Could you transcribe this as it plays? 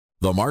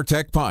The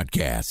MarTech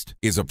Podcast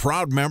is a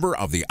proud member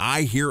of the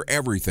I Hear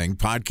Everything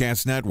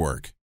Podcast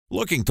Network.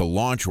 Looking to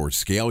launch or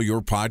scale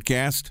your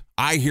podcast?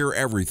 I Hear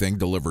Everything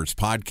delivers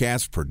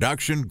podcast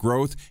production,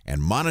 growth,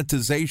 and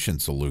monetization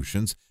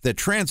solutions that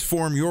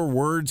transform your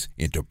words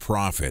into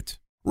profit.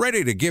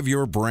 Ready to give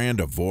your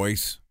brand a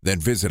voice? Then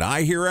visit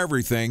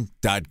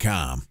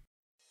iheareverything.com.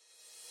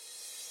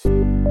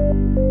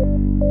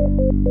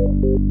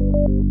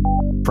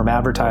 From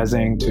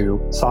advertising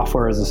to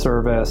software as a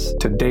service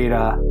to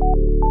data.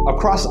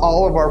 Across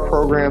all of our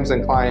programs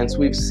and clients,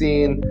 we've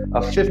seen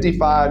a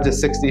 55 to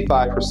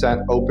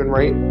 65% open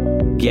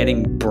rate.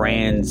 Getting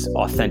brands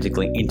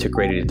authentically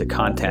integrated into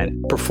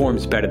content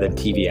performs better than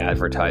TV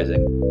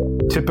advertising.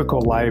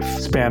 Typical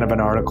lifespan of an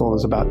article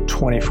is about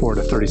 24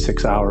 to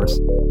 36 hours.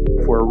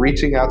 If we're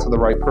reaching out to the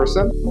right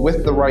person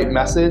with the right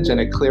message and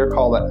a clear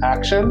call to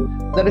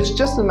action, then it's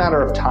just a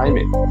matter of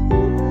timing.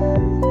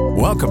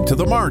 Welcome to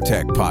the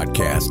MarTech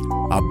Podcast,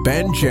 a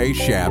Ben J.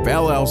 Shap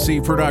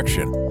LLC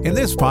production. In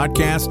this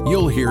podcast,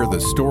 you'll hear the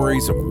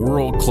stories of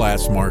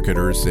world-class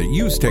marketers that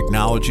use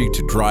technology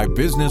to drive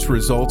business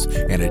results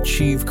and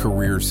achieve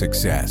career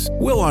success.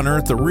 We'll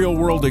unearth the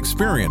real-world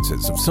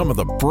experiences of some of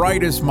the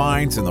brightest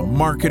minds in the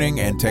marketing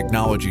and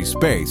technology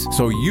space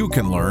so you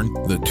can learn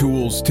the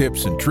tools,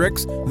 tips, and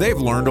tricks they've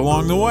learned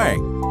along the way.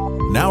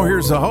 Now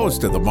here's the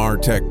host of the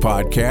MarTech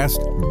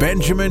Podcast,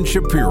 Benjamin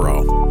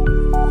Shapiro.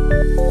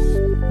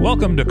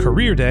 Welcome to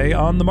Career Day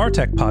on the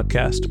MarTech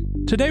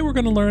Podcast. Today we're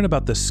going to learn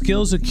about the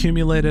skills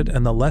accumulated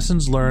and the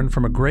lessons learned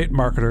from a great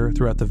marketer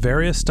throughout the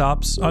various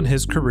stops on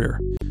his career.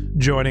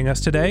 Joining us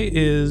today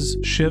is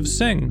Shiv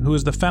Singh, who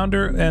is the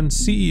founder and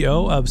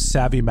CEO of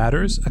Savvy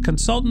Matters, a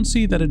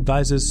consultancy that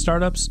advises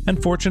startups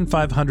and Fortune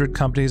 500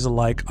 companies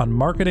alike on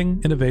marketing,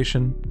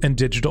 innovation, and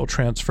digital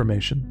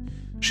transformation.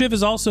 Shiv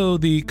is also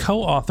the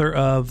co-author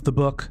of the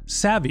book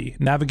Savvy,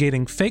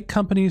 Navigating Fake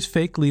Companies,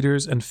 Fake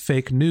Leaders, and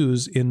Fake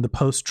News in the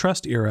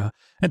Post-Trust Era.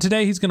 And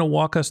today he's going to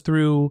walk us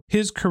through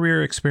his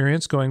career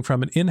experience going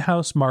from an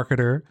in-house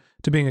marketer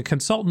to being a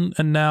consultant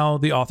and now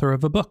the author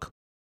of a book.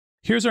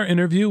 Here's our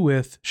interview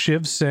with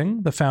Shiv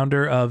Singh, the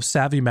founder of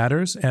Savvy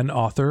Matters and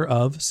author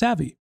of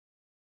Savvy.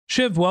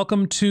 Shiv,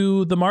 welcome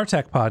to the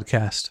MarTech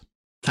Podcast.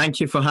 Thank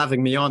you for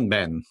having me on,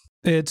 Ben.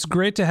 It's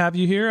great to have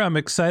you here. I'm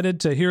excited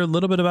to hear a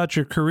little bit about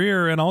your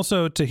career and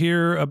also to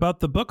hear about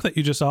the book that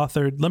you just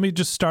authored. Let me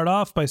just start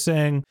off by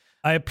saying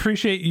I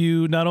appreciate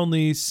you not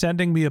only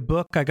sending me a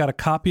book, I got a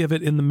copy of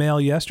it in the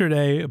mail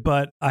yesterday,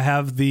 but I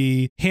have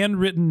the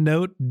handwritten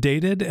note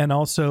dated and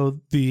also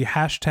the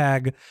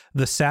hashtag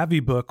The Savvy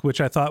Book, which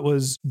I thought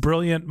was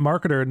brilliant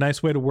marketer. A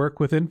nice way to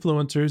work with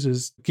influencers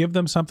is give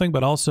them something,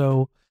 but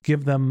also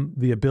give them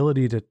the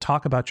ability to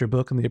talk about your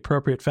book in the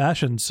appropriate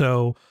fashion.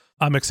 So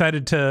I'm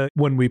excited to,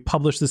 when we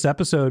publish this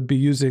episode, be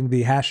using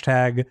the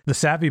hashtag The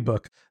Savvy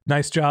Book.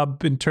 Nice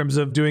job in terms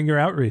of doing your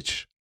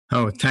outreach.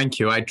 Oh, thank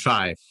you. I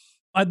try.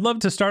 I'd love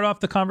to start off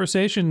the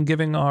conversation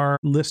giving our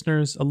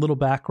listeners a little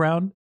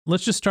background.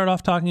 Let's just start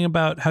off talking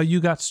about how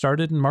you got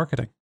started in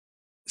marketing.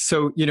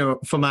 So,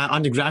 for my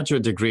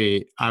undergraduate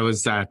degree, I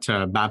was at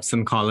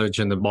Babson College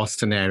in the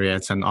Boston area.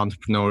 It's an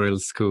entrepreneurial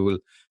school,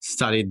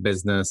 studied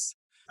business.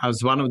 I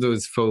was one of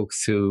those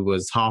folks who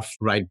was half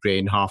right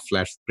brain, half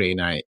left brain.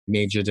 I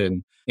majored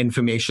in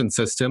information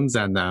systems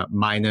and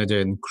minored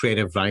in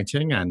creative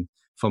writing. And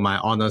for my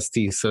honors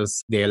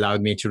thesis, they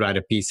allowed me to write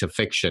a piece of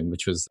fiction,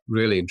 which was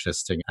really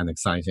interesting and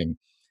exciting.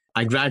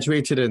 I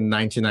graduated in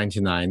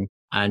 1999,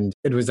 and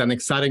it was an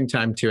exciting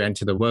time to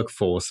enter the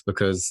workforce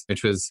because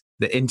it was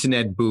the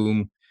internet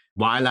boom.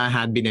 While I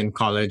had been in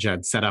college,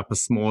 I'd set up a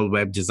small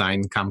web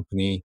design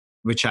company,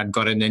 which I'd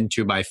gotten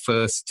into by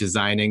first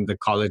designing the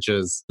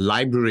college's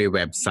library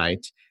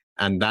website.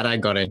 And that I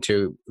got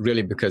into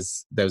really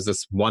because there was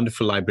this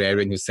wonderful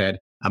librarian who said,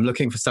 I'm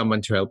looking for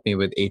someone to help me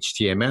with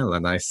HTML.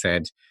 And I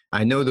said,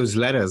 I know those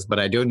letters, but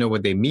I don't know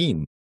what they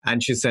mean.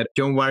 And she said,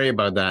 don't worry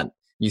about that.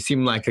 You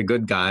seem like a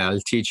good guy. I'll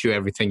teach you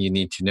everything you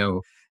need to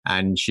know.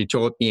 And she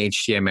taught me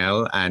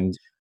HTML, and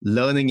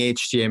learning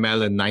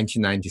HTML in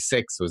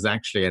 1996 was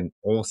actually an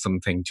awesome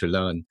thing to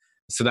learn.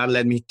 So that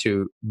led me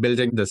to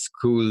building the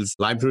school's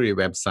library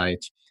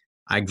website.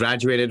 I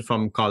graduated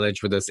from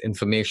college with this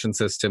information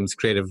systems,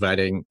 creative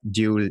writing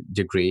dual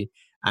degree.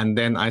 And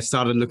then I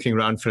started looking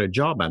around for a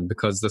job. And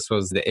because this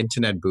was the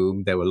internet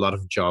boom, there were a lot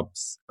of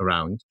jobs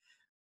around.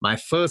 My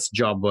first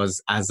job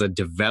was as a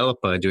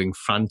developer doing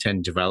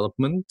front-end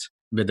development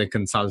with a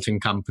consulting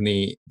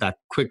company that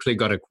quickly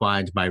got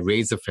acquired by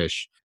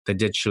Razorfish, the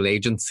digital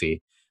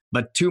agency.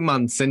 But 2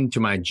 months into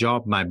my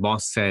job, my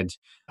boss said,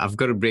 I've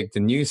got to break the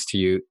news to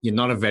you. You're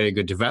not a very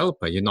good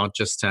developer. You're not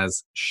just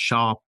as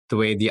sharp the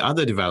way the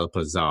other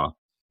developers are.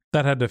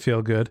 That had to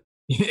feel good.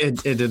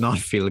 It did not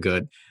feel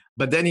good.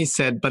 But then he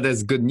said, but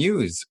there's good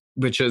news,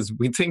 which is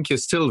we think you're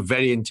still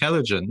very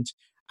intelligent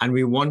and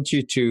we want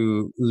you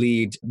to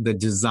lead the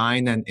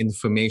design and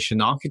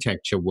information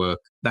architecture work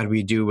that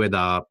we do with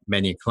our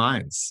many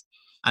clients.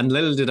 And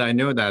little did I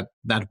know that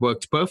that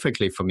worked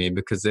perfectly for me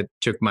because it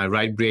took my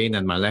right brain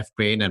and my left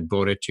brain and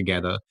brought it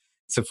together.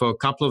 So for a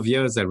couple of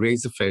years at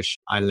Razorfish,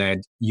 I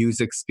led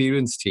user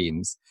experience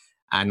teams,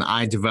 and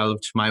I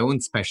developed my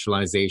own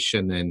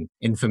specialization in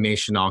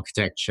information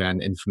architecture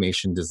and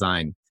information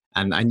design.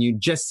 And I knew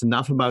just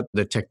enough about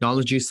the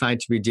technology side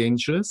to be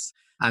dangerous.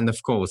 And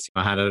of course,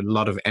 I had a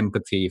lot of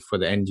empathy for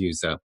the end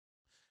user.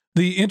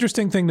 The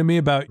interesting thing to me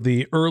about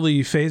the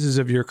early phases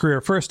of your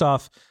career, first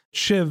off,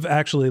 Shiv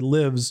actually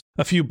lives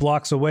a few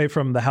blocks away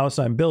from the house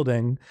I'm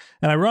building.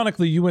 And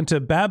ironically, you went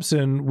to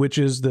Babson, which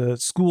is the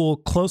school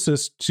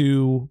closest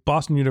to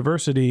Boston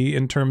University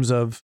in terms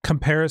of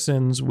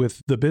comparisons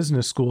with the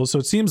business schools. So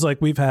it seems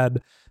like we've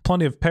had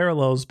plenty of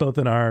parallels both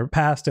in our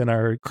past and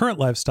our current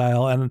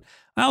lifestyle. And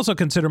I also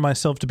consider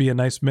myself to be a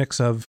nice mix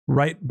of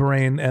right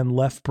brain and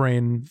left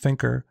brain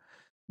thinker.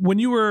 When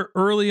you were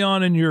early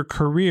on in your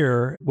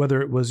career,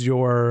 whether it was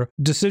your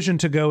decision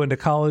to go into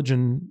college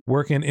and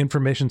work in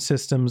information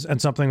systems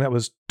and something that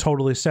was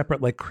totally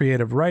separate, like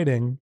creative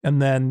writing, and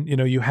then,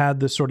 you had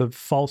this sort of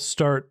false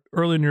start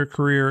early in your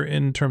career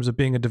in terms of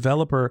being a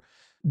developer,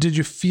 did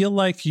you feel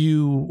like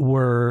you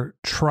were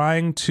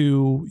trying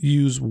to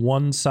use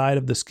one side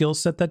of the skill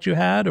set that you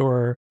had,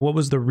 or what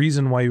was the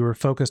reason why you were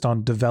focused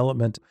on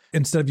development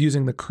instead of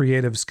using the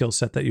creative skill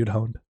set that you'd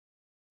honed?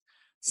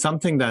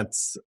 Something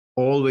that's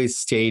always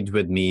stayed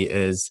with me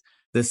is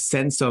the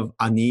sense of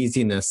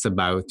uneasiness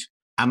about,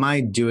 am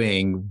I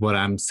doing what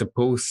I'm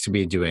supposed to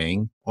be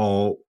doing,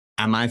 or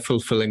am I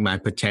fulfilling my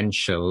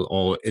potential,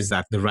 or is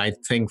that the right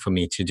thing for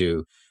me to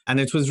do?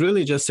 And it was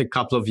really just a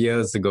couple of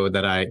years ago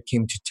that I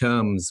came to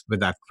terms with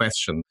that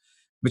question,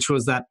 which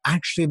was that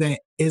actually there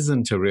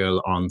isn't a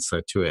real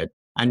answer to it.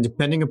 And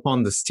depending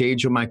upon the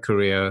stage of my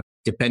career,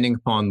 depending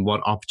upon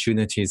what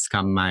opportunities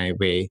come my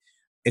way,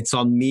 it's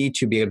on me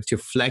to be able to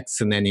flex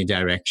in any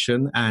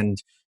direction and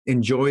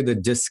enjoy the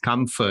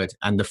discomfort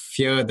and the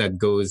fear that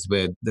goes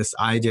with this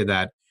idea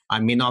that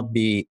I may not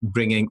be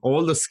bringing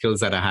all the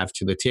skills that I have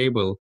to the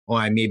table, or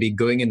I may be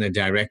going in a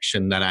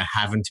direction that I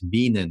haven't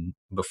been in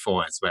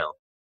before as well.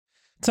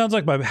 It sounds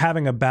like by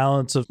having a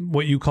balance of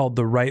what you called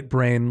the right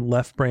brain,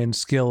 left brain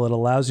skill, it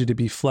allows you to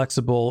be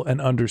flexible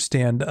and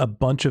understand a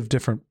bunch of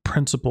different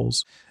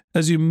principles.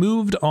 As you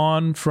moved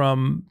on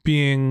from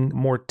being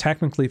more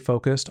technically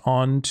focused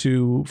on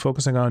to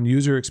focusing on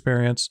user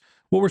experience,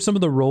 what were some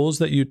of the roles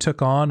that you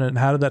took on and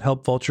how did that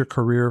help vault your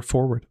career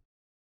forward?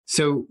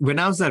 So when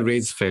I was at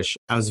Razorfish,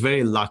 I was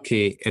very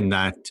lucky in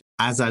that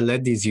as I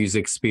led these user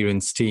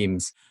experience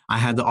teams, I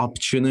had the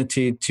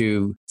opportunity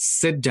to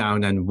sit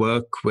down and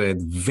work with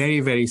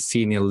very, very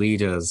senior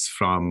leaders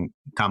from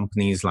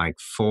companies like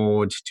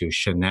Ford to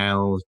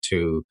Chanel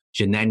to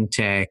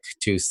Genentech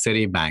to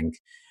Citibank.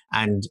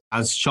 And I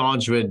was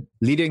charged with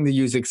leading the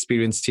user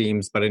experience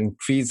teams, but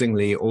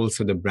increasingly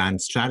also the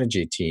brand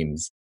strategy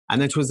teams.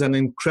 And it was an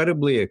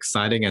incredibly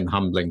exciting and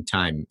humbling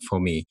time for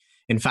me.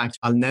 In fact,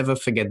 I'll never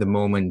forget the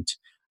moment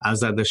I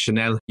was at the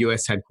Chanel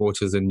US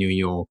headquarters in New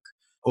York,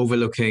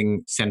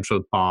 overlooking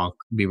Central Park.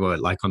 We were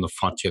like on the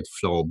 40th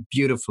floor,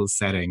 beautiful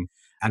setting.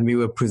 And we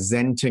were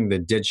presenting the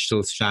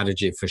digital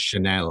strategy for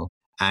Chanel.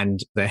 And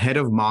the head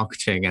of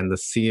marketing and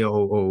the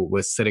COO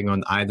were sitting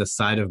on either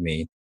side of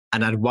me.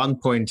 And at one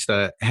point,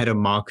 the head of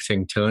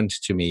marketing turned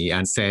to me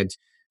and said,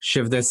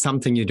 Shiv, there's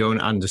something you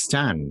don't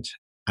understand.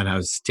 And I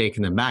was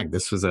taken aback.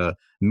 This was a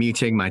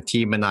meeting my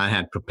team and I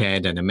had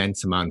prepared an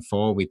immense amount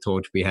for. We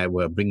thought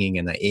were bringing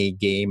in an A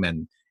game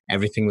and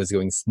everything was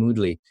going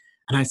smoothly.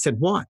 And I said,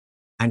 what?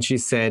 And she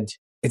said,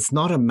 it's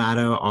not a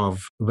matter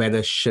of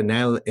whether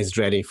Chanel is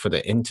ready for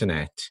the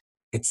internet.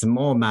 It's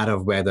more a matter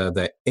of whether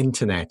the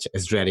internet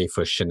is ready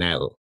for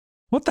Chanel.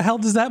 What the hell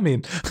does that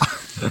mean?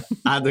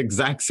 I had the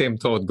exact same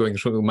thought going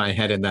through my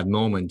head in that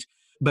moment.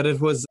 But it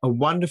was a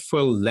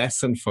wonderful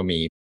lesson for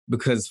me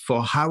because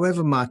for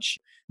however much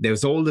there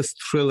was all this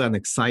thrill and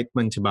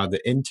excitement about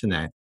the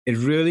internet, it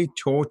really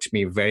taught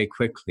me very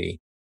quickly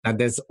that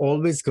there's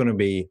always going to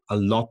be a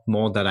lot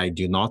more that I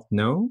do not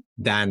know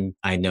than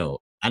I know.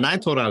 And I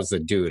thought I was a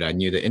dude. I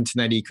knew the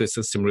internet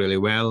ecosystem really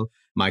well.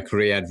 My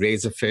career at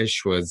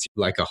Razorfish was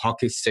like a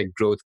hockey stick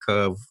growth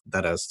curve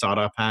that a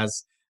startup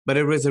has. But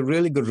it was a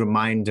really good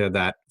reminder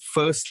that,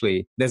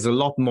 firstly, there's a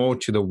lot more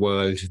to the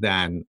world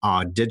than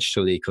our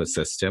digital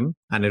ecosystem.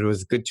 And it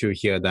was good to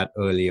hear that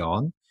early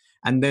on.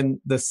 And then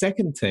the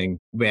second thing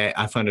where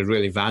I found it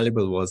really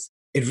valuable was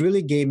it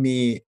really gave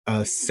me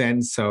a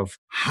sense of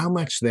how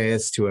much there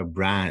is to a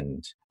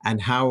brand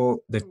and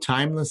how the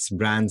timeless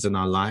brands in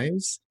our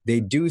lives,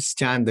 they do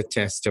stand the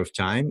test of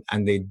time.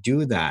 And they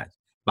do that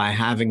by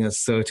having a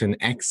certain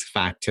X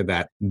factor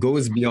that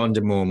goes beyond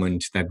a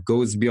moment, that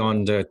goes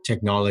beyond a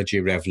technology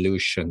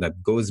revolution,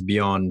 that goes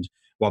beyond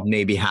what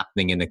may be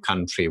happening in a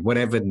country,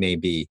 whatever it may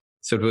be.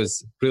 So it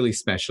was really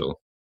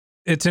special.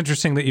 It's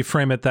interesting that you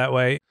frame it that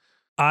way.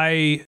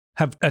 I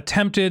have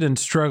attempted and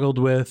struggled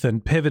with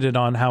and pivoted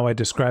on how I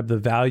describe the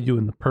value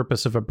and the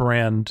purpose of a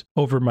brand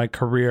over my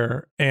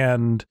career.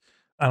 And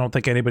I don't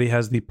think anybody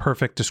has the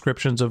perfect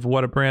descriptions of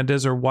what a brand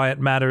is or why it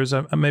matters.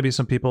 Maybe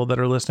some people that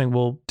are listening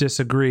will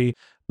disagree,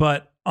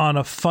 but on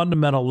a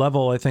fundamental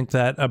level, I think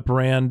that a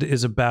brand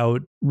is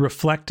about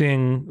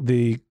reflecting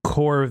the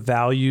core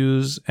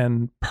values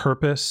and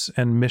purpose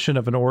and mission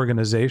of an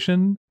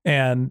organization.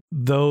 And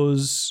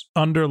those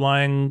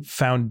underlying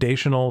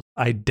foundational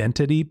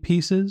identity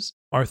pieces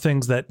are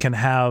things that can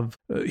have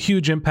a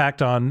huge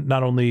impact on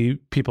not only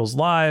people's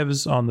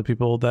lives, on the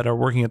people that are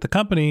working at the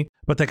company,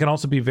 but they can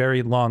also be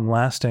very long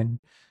lasting.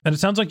 And it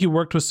sounds like you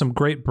worked with some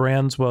great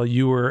brands while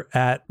you were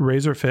at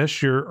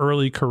Razorfish. Your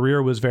early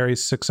career was very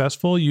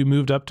successful. You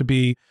moved up to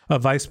be a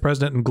vice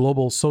president and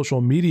global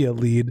social media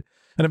lead.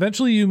 And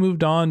eventually you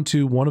moved on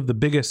to one of the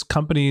biggest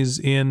companies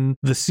in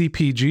the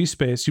CPG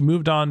space. You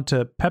moved on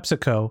to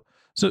PepsiCo.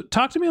 So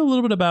talk to me a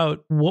little bit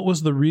about what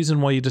was the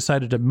reason why you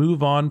decided to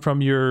move on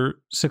from your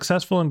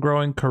successful and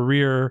growing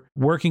career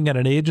working at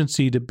an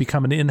agency to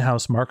become an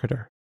in-house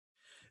marketer.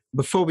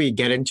 Before we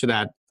get into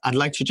that, I'd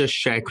like to just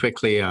share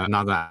quickly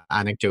another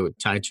anecdote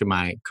tied to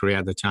my career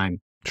at the time.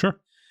 Sure.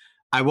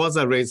 I was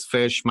at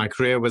Razorfish, my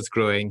career was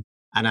growing,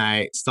 and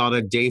I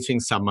started dating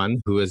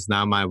someone who is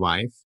now my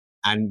wife.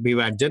 And we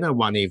were at dinner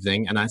one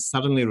evening, and I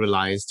suddenly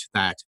realized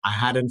that I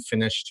hadn't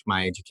finished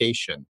my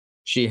education.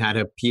 She had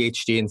a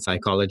PhD in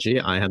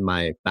psychology. I had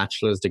my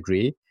bachelor's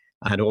degree.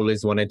 I had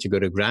always wanted to go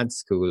to grad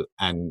school,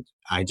 and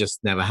I just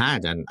never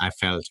had. And I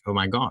felt, oh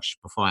my gosh,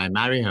 before I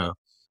marry her,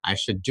 I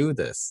should do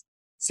this.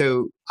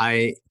 So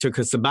I took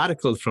a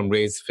sabbatical from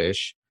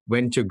Razorfish,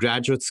 went to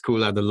graduate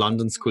school at the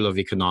London School of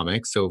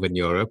Economics over in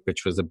Europe,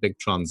 which was a big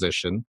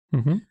transition.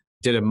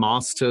 Did a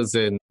master's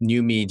in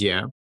new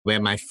media, where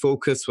my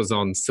focus was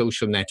on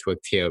social network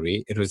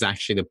theory. It was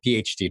actually the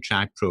PhD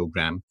track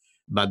program.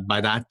 But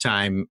by that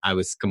time, I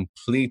was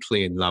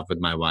completely in love with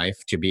my wife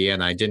to be,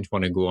 and I didn't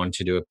want to go on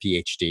to do a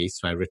PhD.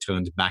 So I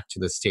returned back to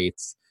the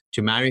States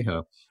to marry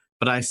her.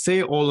 But I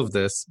say all of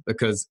this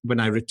because when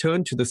I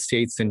returned to the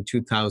States in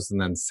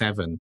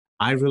 2007,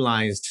 I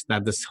realized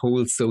that this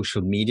whole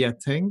social media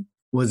thing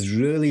was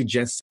really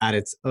just at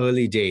its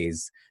early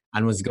days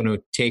and was going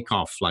to take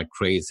off like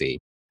crazy.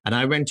 And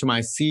I went to my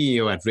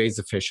CEO at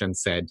Razorfish and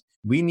said,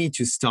 we need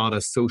to start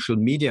a social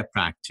media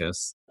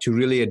practice to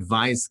really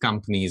advise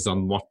companies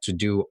on what to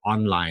do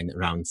online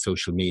around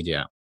social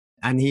media.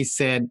 And he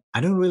said, I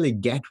don't really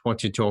get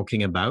what you're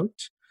talking about,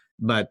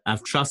 but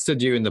I've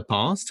trusted you in the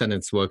past and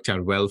it's worked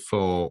out well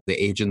for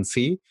the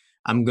agency.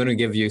 I'm going to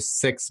give you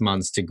 6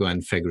 months to go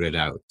and figure it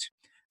out.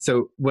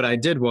 So what I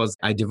did was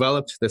I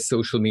developed the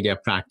social media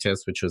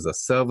practice, which was a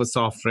service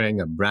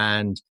offering, a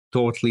brand,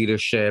 thought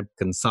leadership,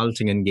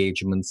 consulting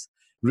engagements,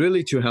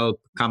 really to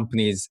help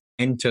companies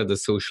enter the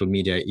social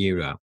media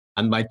era.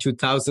 And by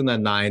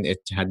 2009, it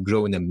had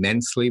grown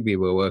immensely. We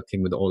were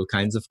working with all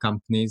kinds of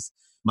companies.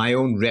 My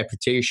own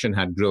reputation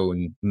had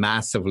grown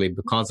massively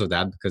because of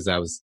that, because I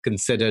was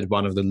considered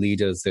one of the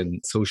leaders in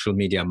social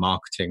media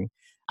marketing.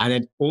 And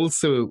it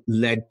also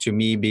led to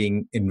me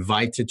being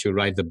invited to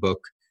write the book,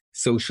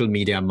 Social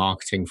Media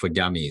Marketing for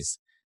Dummies.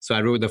 So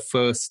I wrote the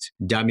first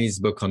dummies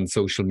book on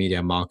social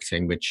media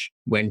marketing, which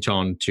went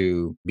on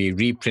to be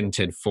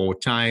reprinted 4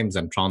 times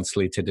and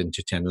translated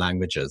into 10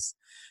 languages.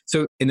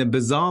 So in a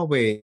bizarre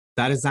way,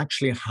 that is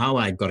actually how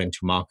I got into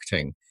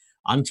marketing.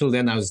 Until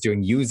then, I was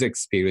doing user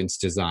experience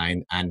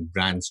design and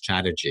brand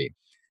strategy.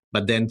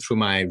 But then through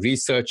my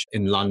research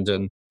in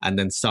London and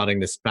then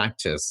starting this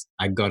practice,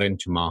 I got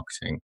into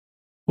marketing.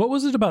 What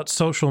was it about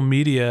social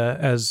media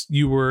as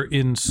you were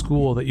in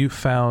school that you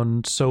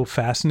found so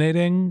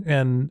fascinating?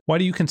 And why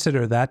do you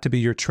consider that to be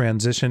your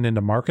transition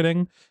into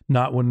marketing,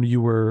 not when you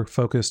were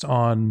focused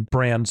on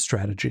brand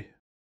strategy?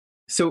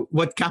 So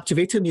what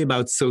captivated me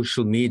about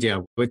social media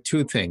were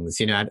 2 things.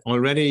 I'd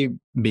already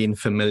been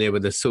familiar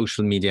with the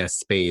social media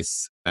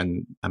space,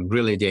 and I'm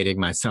really dating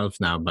myself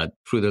now, but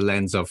through the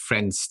lens of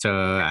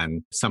Friendster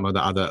and some of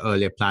the other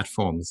earlier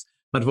platforms.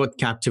 But what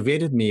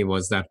captivated me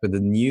was that with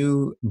the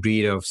new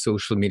breed of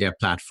social media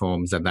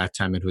platforms, at that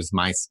time it was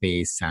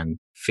MySpace and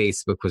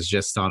Facebook was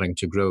just starting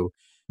to grow,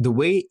 the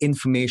way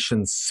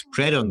information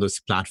spread on those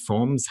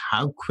platforms,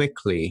 how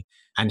quickly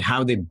and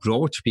how they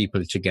brought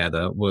people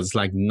together was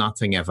like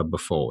nothing ever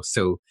before.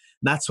 So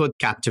that's what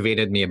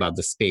captivated me about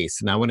the space.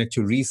 And I wanted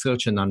to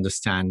research and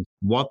understand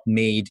what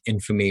made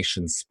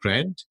information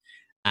spread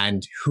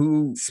and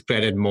who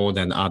spread it more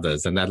than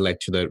others. And that led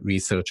to the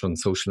research on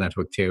social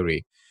network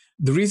theory.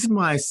 The reason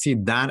why I see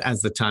that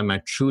as the time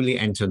I truly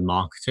entered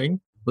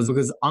marketing was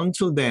because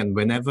until then,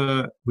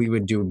 whenever we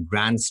would do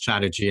brand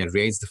strategy at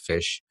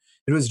Razorfish,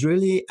 it was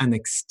really an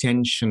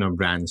extension of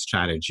brand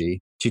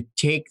strategy to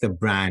take the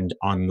brand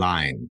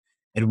online.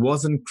 It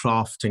wasn't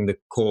crafting the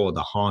core,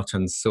 the heart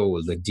and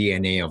soul, the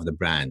DNA of the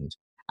brand.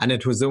 And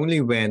it was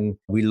only when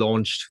we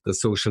launched the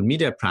social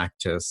media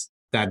practice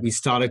that we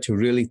started to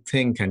really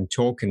think and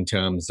talk in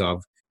terms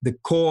of the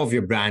core of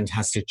your brand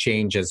has to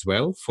change as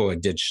well for a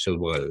digital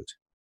world.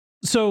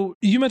 So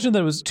you mentioned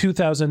that it was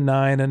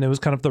 2009 and it was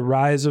kind of the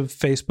rise of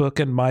Facebook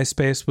and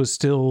MySpace was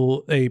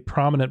still a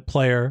prominent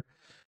player.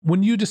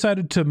 When you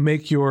decided to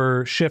make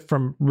your shift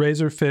from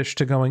Razorfish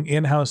to going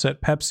in-house at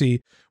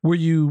Pepsi, were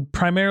you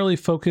primarily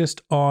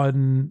focused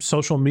on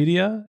social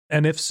media?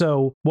 And if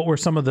so, what were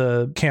some of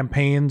the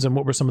campaigns and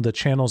what were some of the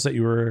channels that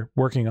you were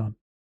working on?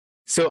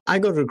 So I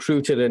got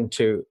recruited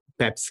into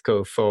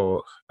PepsiCo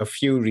for a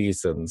few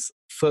reasons.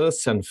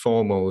 First and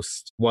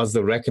foremost was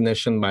the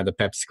recognition by the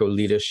PepsiCo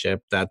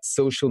leadership that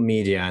social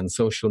media and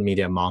social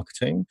media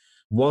marketing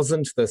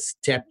wasn't the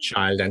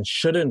stepchild and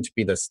shouldn't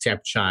be the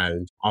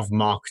stepchild of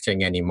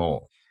marketing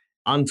anymore.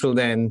 Until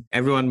then,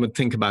 everyone would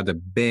think about the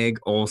big,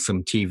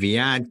 awesome TV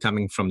ad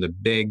coming from the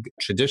big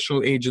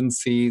traditional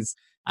agencies,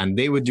 and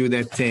they would do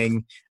their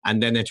thing.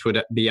 And then it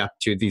would be up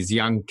to these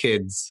young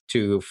kids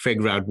to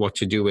figure out what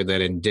to do with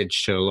it in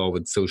digital or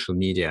with social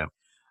media.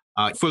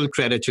 Full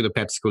credit to the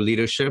PepsiCo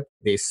leadership.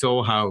 They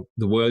saw how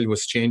the world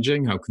was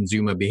changing, how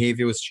consumer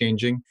behavior was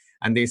changing.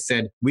 And they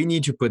said, we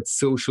need to put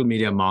social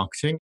media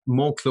marketing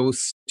more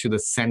close to the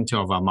center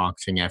of our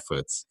marketing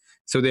efforts.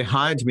 So they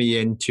hired me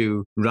in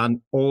to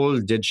run all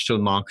digital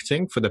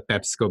marketing for the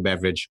PepsiCo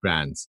beverage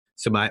brands.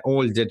 So by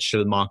all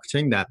digital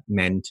marketing, that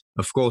meant,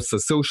 of course, the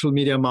social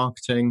media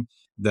marketing,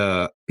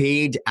 the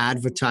paid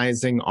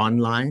advertising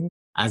online,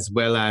 as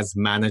well as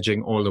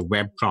managing all the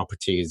web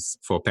properties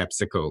for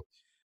PepsiCo.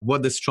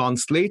 What this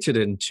translated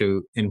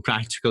into in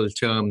practical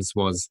terms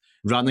was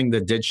running the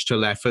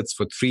digital efforts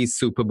for 3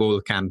 Super Bowl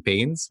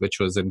campaigns, which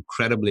was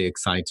incredibly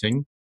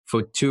exciting,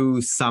 for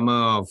 2 Summer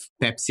of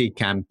Pepsi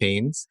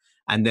campaigns,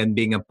 and then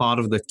being a part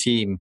of the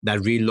team that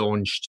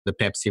relaunched the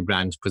Pepsi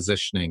brand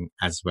positioning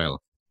as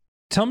well.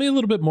 Tell me a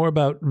little bit more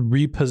about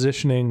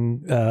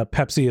repositioning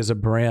Pepsi as a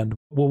brand.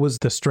 What was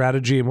the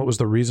strategy and what was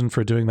the reason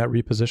for doing that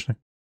repositioning?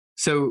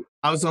 So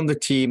I was on the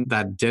team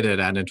that did it,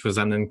 and it was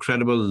an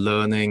incredible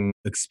learning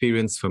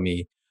experience for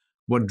me.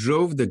 What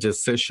drove the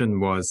decision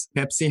was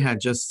Pepsi had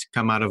just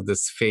come out of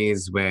this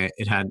phase where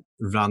it had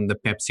run the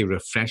Pepsi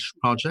Refresh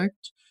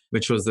project,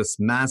 which was this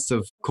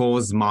massive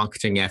cause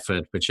marketing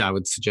effort, which I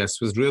would suggest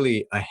was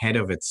really ahead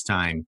of its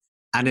time.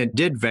 And it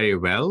did very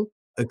well,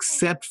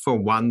 except for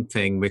one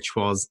thing, which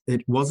was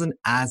it wasn't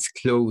as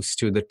close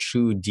to the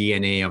true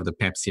DNA of the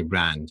Pepsi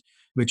brand,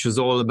 which was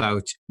all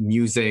about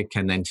music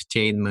and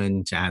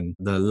entertainment and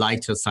the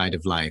lighter side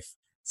of life.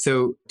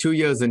 So 2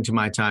 years into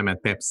my time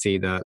at Pepsi,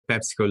 the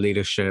PepsiCo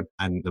leadership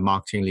and the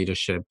marketing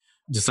leadership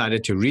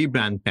decided to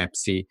rebrand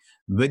Pepsi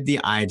with the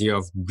idea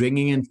of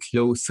bringing it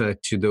closer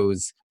to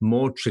those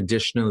more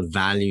traditional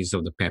values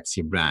of the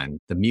Pepsi brand,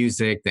 the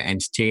music, the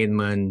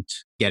entertainment,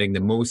 getting the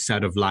most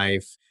out of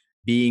life,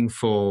 being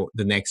for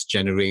the next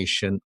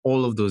generation,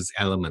 all of those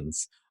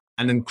elements.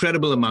 An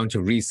incredible amount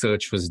of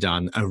research was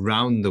done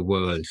around the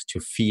world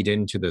to feed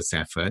into this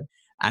effort.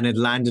 And it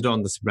landed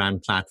on this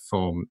brand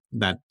platform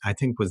that I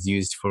think was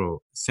used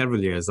for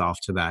several years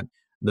after that,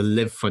 the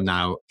Live for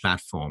Now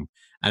platform.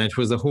 And it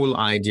was the whole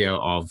idea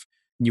of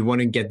you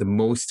want to get the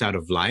most out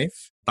of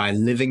life by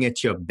living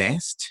at your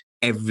best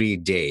every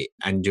day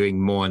and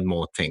doing more and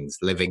more things,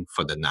 living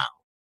for the now.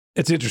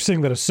 It's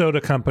interesting that a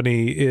soda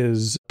company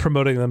is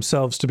promoting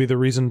themselves to be the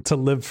reason to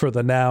live for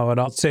the now. And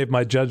I'll save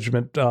my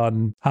judgment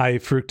on high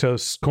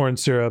fructose corn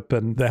syrup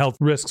and the health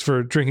risks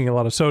for drinking a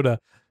lot of soda.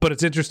 But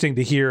it's interesting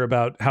to hear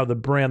about how the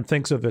brand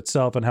thinks of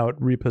itself and how it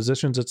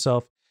repositions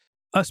itself.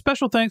 A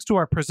special thanks to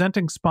our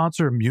presenting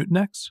sponsor,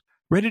 Mutinex.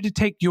 Ready to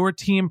take your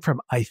team from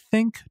I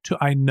think to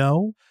I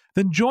know?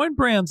 Then join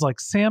brands like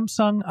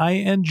Samsung,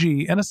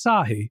 ING, and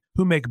Asahi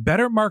who make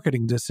better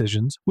marketing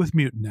decisions with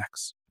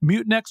Mutinex.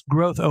 Mutinex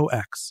Growth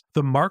OX,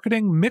 the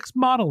marketing mix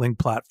modeling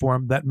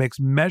platform that makes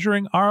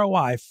measuring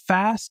ROI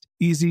fast,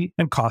 easy,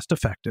 and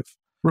cost-effective.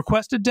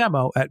 Request a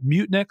demo at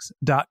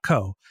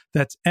mutinex.co.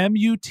 That's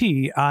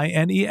MUTINEX.co.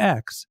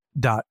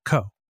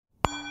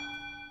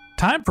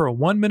 Time for a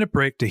 1-minute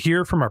break to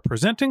hear from our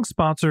presenting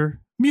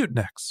sponsor,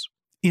 Mutinex.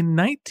 In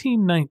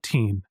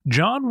 1919,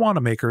 John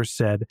Wanamaker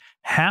said,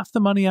 "Half the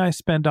money I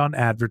spend on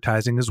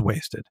advertising is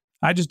wasted.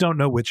 I just don't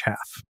know which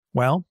half."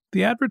 Well,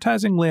 the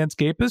advertising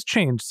landscape has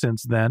changed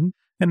since then,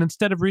 and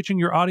instead of reaching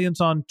your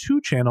audience on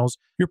 2 channels,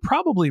 you're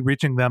probably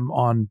reaching them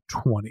on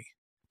 20.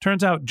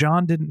 Turns out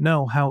John didn't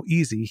know how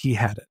easy he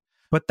had it.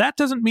 But that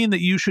doesn't mean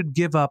that you should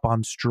give up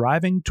on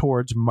striving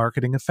towards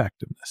marketing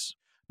effectiveness.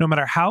 No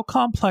matter how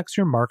complex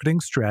your marketing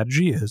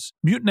strategy is,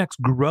 Mutinex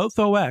Growth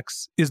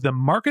OX is the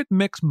market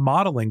mix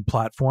modeling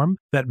platform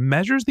that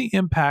measures the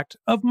impact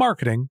of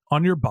marketing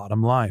on your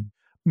bottom line.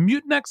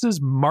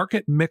 Mutinex's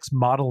market mix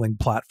modeling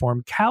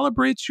platform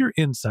calibrates your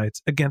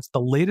insights against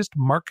the latest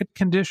market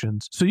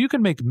conditions so you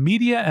can make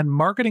media and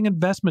marketing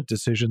investment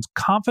decisions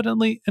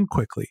confidently and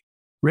quickly.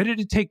 Ready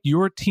to take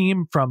your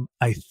team from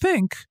I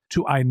think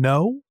to I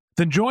know?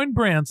 Then join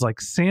brands like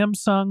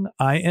Samsung,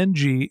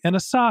 ING, and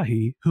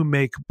Asahi who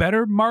make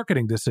better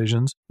marketing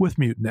decisions with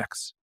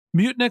Mutinex.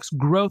 Mutinex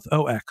Growth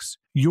OX.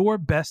 Your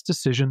best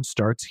decision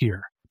starts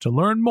here. To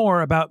learn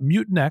more about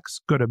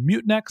Mutinex, go to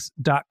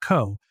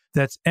mutinex.co.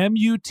 That's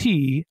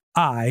MUTINEX.co.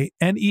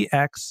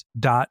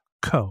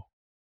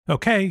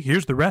 Okay,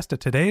 here's the rest of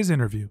today's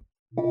interview.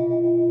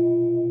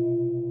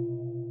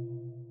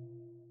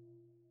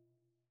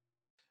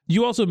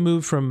 You also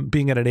moved from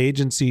being at an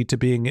agency to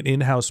being an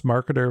in-house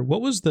marketer.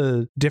 What was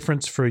the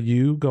difference for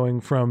you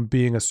going from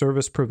being a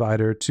service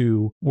provider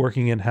to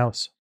working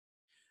in-house?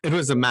 It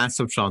was a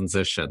massive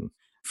transition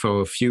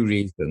for a few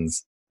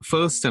reasons.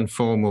 First and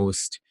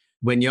foremost,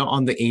 when you're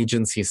on the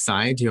agency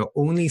side, you're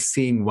only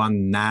seeing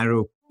one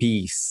narrow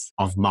piece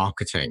of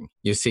marketing.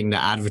 You're seeing the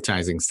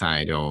advertising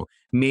side or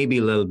maybe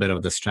a little bit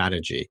of the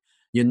strategy.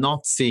 You're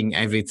not seeing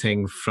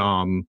everything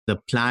from the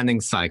planning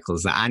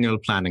cycles, the annual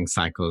planning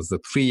cycles, the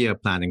 3-year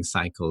planning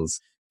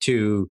cycles,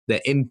 to the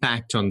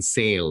impact on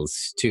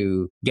sales,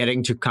 to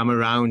getting to come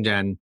around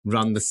and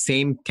run the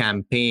same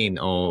campaign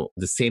or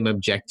the same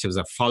objectives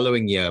the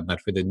following year, but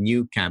with a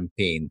new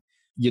campaign.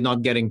 You're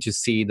not getting to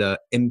see the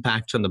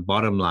impact on the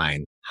bottom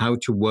line, how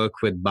to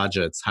work with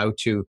budgets, how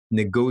to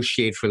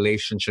negotiate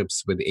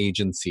relationships with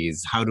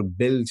agencies, how to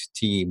build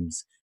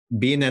teams.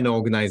 Being an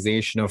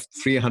organization of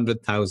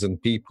 300,000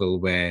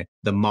 people where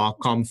the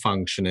Marcom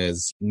function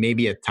is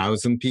maybe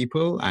 1,000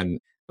 people and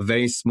a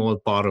very small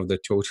part of the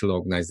total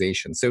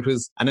organization. So it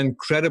was an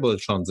incredible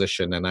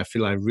transition, and I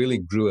feel I really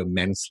grew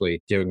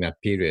immensely during that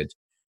period.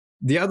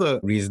 The other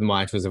reason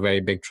why it was a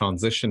very big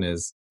transition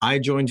is I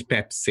joined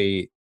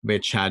Pepsi,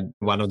 which had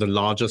one of the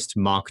largest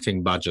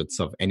marketing budgets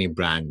of any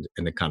brand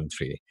in the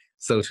country,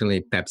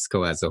 certainly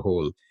PepsiCo as a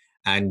whole.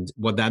 And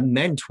what that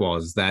meant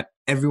was that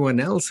everyone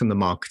else in the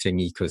marketing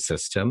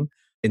ecosystem,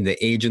 in the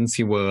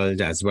agency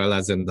world, as well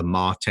as in the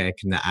MarTech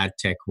and the ad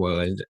tech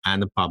world,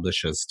 and the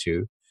publishers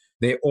too,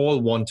 they all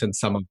wanted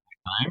some of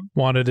my time.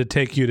 Wanted to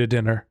take you to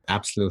dinner.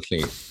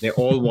 Absolutely. They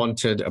all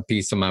wanted a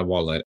piece of my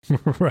wallet.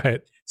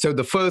 Right. So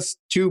the first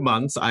 2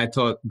 months, I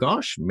thought,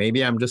 gosh,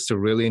 maybe I'm just a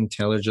really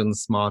intelligent,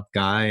 smart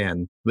guy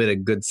and with a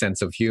good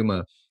sense of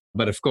humor.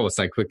 But of course,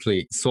 I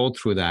quickly saw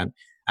through that.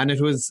 And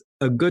it was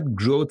a good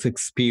growth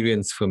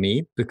experience for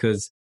me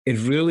because it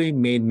really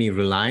made me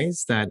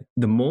realize that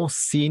the more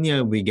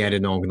senior we get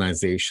in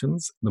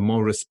organizations, the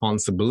more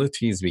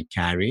responsibilities we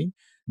carry,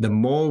 the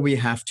more we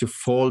have to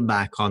fall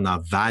back on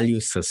our value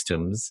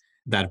systems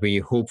that we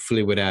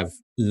hopefully would have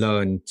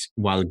learned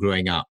while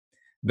growing up.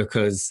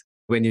 Because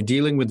when you're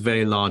dealing with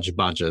very large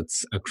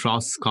budgets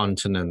across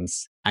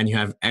continents and you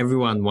have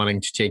everyone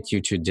wanting to take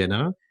you to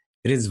dinner,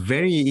 it is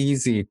very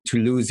easy to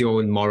lose your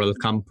own moral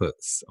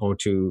compass or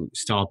to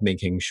start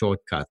making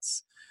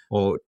shortcuts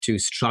or to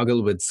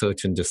struggle with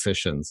certain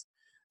decisions.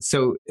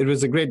 So it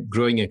was a great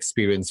growing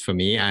experience for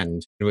me,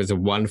 and it was a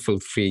wonderful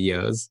 3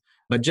 years.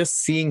 But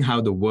just seeing how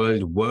the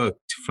world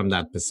worked from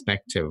that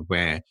perspective,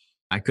 where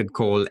I could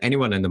call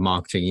anyone in the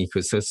marketing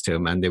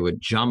ecosystem and they would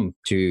jump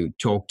to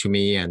talk to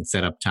me and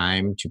set up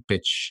time to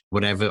pitch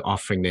whatever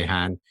offering they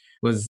had,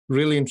 was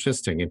really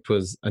interesting. It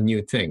was a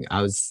new thing.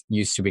 I was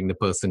used to being the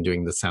person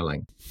doing the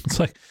selling. It's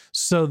like,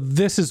 so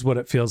this is what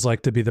it feels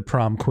like to be the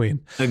prom queen.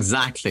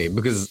 Exactly,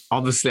 because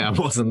obviously I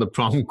wasn't the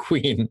prom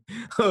queen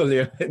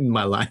earlier in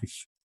my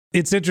life.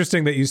 It's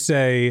interesting that you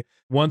say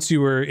once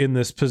you were in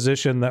this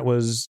position that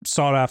was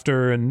sought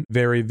after and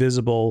very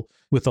visible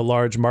with a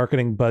large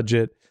marketing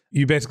budget,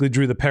 you basically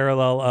drew the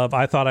parallel of,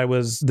 I thought I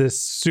was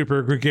this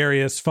super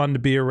gregarious, fun to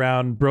be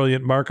around,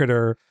 brilliant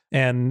marketer,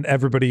 and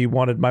everybody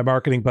wanted my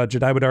marketing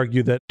budget. I would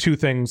argue that two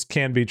things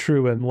can be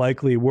true and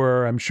likely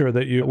were. I'm sure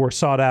that you were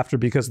sought after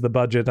because of the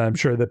budget. I'm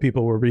sure that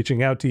people were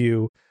reaching out to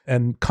you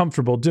and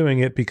comfortable doing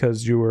it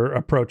because you were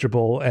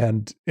approachable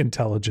and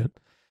intelligent.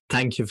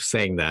 Thank you for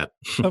saying that.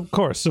 Of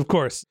course, of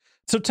course.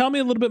 So tell me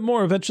a little bit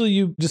more. Eventually,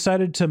 you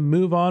decided to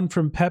move on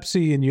from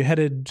Pepsi and you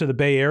headed to the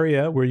Bay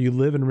Area where you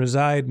live and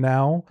reside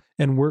now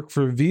and work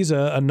for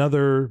Visa,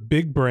 another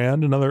big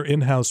brand, another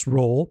in-house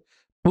role.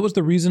 What was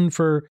the reason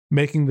for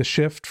making the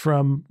shift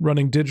from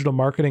running digital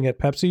marketing at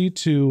Pepsi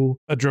to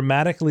a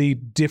dramatically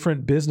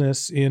different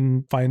business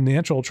in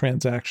financial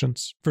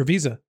transactions for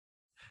Visa?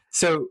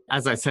 So,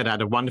 as I said, I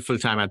had a wonderful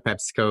time at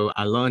PepsiCo.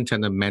 I learned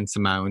an immense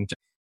amount.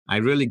 I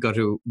really got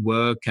to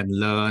work and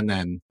learn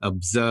and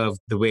observe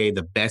the way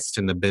the best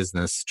in the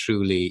business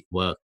truly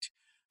worked.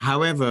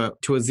 However,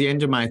 towards the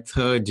end of my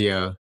third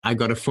year, I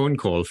got a phone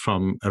call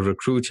from a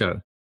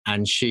recruiter,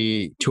 and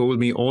she told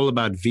me all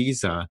about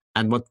Visa.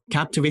 And what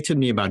captivated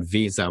me about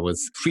Visa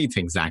was three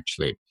things,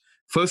 actually.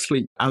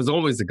 Firstly, I was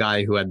always a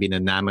guy who had been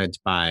enamored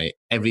by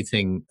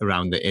everything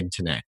around the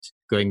internet,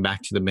 going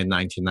back to the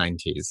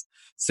mid-1990s.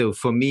 So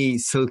for me,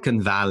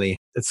 Silicon Valley,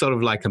 it's sort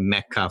of like a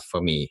mecca for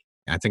me.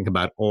 I think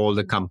about all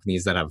the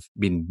companies that have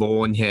been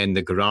born here in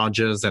the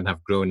garages and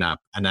have grown up.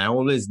 And I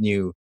always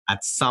knew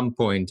at some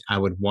point I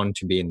would want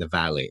to be in the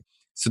Valley.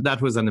 So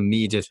that was an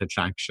immediate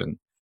attraction.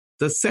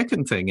 The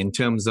second thing, in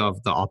terms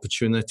of the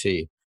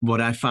opportunity,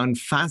 what I found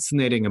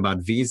fascinating about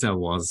Visa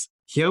was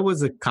here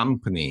was a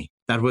company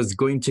that was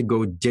going to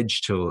go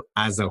digital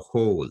as a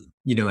whole,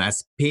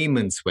 as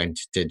payments went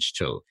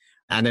digital.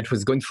 And it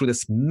was going through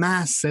this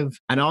massive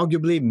and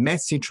arguably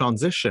messy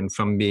transition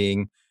from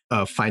being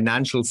a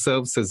financial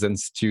services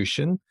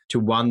institution to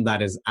one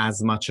that is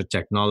as much a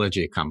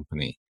technology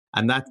company.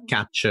 And that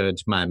captured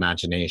my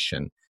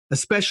imagination,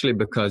 especially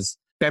because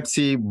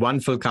Pepsi,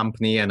 wonderful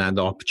company, and I had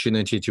the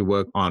opportunity to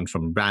work on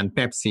from brand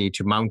Pepsi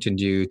to Mountain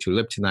Dew to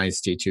Lipton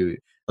Iced Tea to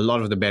a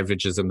lot of the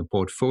beverages in the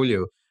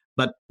portfolio.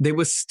 But they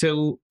were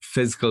still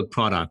physical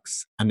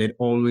products, and they'd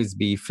always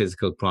be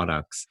physical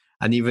products.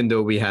 And even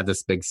though we had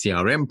this big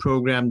CRM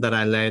program that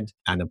I led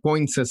and a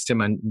point system,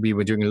 and we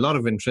were doing a lot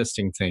of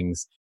interesting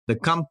things, the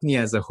company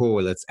as a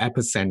whole, its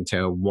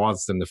epicenter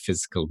was in the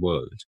physical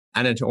world.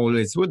 And it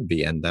always would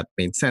be, and that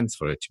made sense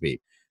for it to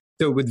be.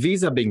 So with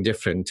Visa being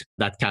different,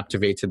 that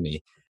captivated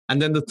me.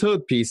 And then the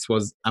third piece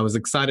was I was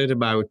excited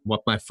about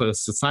what my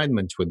first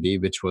assignment would be,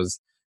 which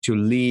was to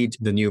lead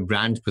the new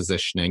brand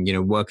positioning,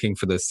 working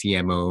for the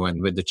CMO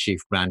and with the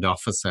chief brand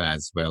officer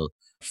as well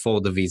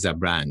for the Visa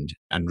brand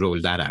and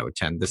roll that out.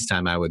 And this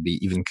time I would be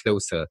even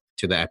closer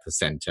to the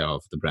epicenter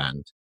of the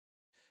brand.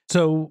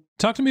 So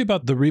talk to me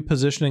about the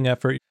repositioning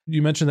effort.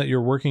 You mentioned that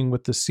you're working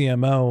with the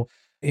CMO.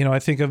 I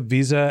think of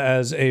Visa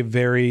as a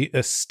very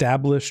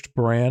established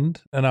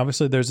brand. And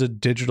obviously there's a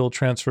digital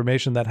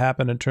transformation that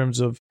happened in terms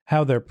of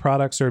how their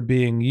products are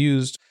being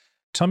used.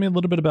 Tell me a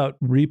little bit about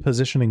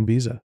repositioning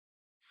Visa.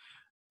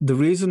 The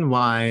reason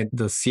why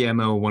the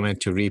CMO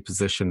wanted to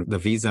reposition the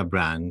Visa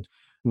brand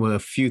were a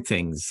few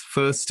things.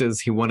 First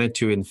is he wanted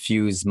to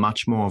infuse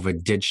much more of a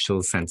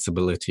digital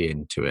sensibility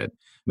into it,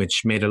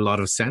 which made a lot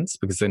of sense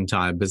because the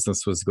entire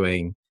business was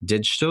going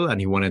digital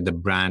and he wanted the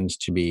brand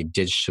to be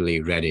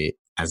digitally ready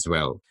as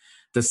well.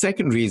 The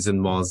second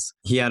reason was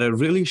he had a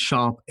really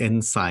sharp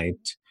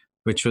insight,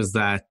 which was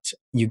that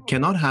you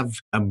cannot have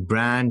a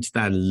brand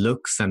that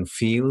looks and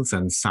feels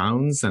and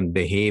sounds and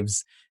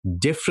behaves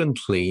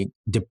differently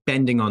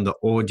depending on the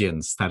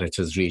audience that it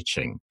is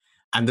reaching.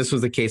 And this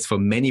was the case for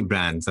many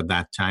brands at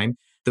that time.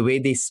 The way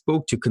they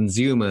spoke to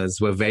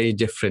consumers were very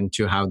different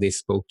to how they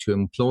spoke to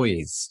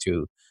employees,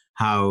 to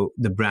how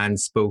the brand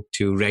spoke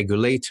to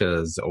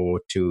regulators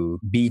or to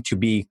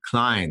B2B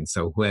clients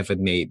or whoever it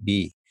may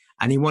be.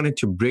 And he wanted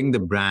to bring the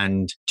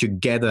brand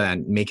together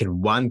and make it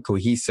one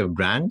cohesive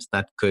brand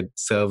that could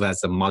serve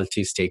as a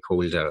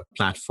multi-stakeholder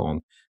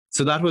platform.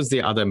 So that was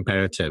the other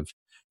imperative.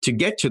 To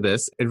get to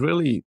this, it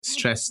really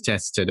stress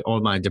tested all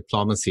my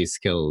diplomacy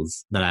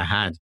skills that I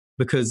had,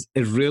 because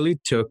it really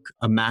took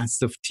a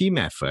massive team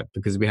effort,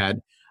 because we had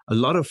a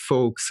lot of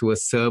folks who were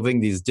serving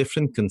these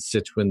different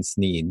constituents'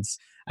 needs,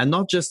 and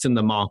not just in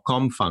the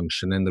Marcom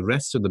function and the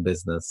rest of the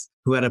business,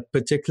 who had a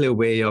particular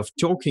way of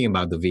talking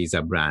about the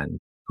Visa brand,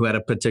 who had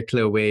a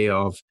particular way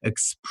of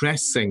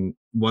expressing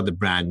what the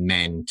brand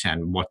meant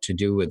and what to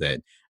do with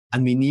it.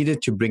 And we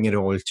needed to bring it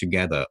all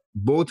together,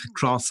 both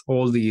across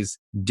all these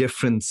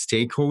different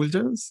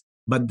stakeholders,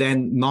 but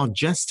then not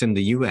just in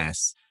the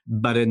US,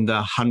 but in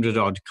the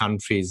 100-odd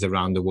countries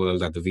around the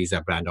world that the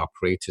Visa brand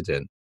operated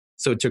in.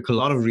 So it took a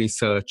lot of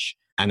research,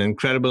 an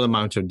incredible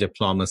amount of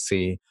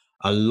diplomacy,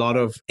 a lot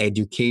of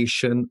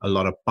education, a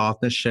lot of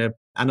partnership,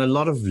 and a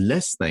lot of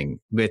listening,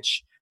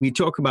 which we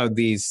talk about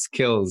these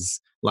skills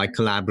like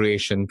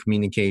collaboration,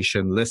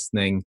 communication,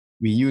 listening.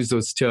 We use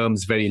those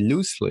terms very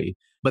loosely,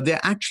 but they're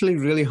actually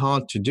really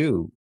hard to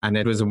do. And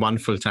it was a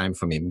wonderful time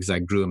for me because I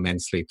grew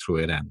immensely through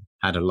it and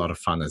had a lot of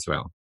fun as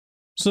well.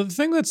 So the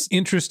thing that's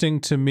interesting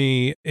to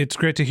me, it's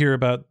great to hear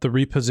about the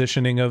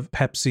repositioning of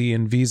Pepsi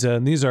and Visa.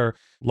 And these are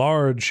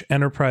large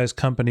enterprise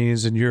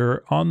companies, and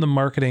you're on the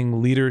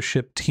marketing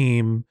leadership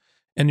team,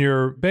 and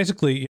you're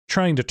basically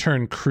trying to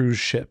turn cruise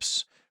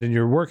ships. And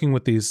you're working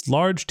with these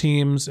large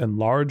teams and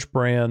large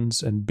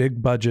brands and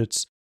big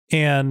budgets.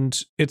 And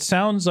it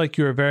sounds like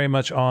you're very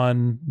much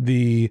on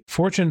the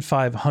Fortune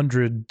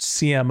 500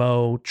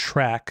 CMO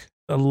track.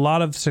 A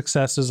lot of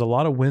successes, a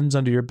lot of wins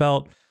under your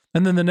belt.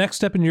 And then the next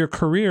step in your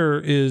career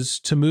is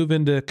to move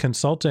into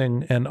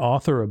consulting and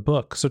author a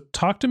book. So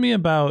talk to me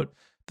about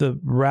the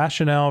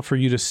rationale for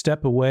you to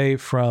step away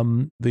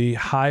from the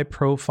high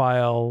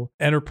profile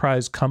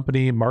enterprise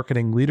company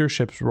marketing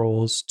leadership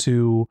roles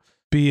to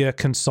be a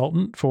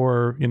consultant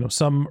for,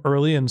 some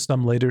early and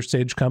some later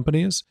stage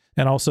companies,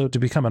 and also to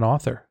become an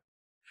author.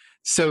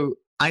 So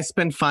I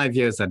spent 5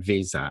 years at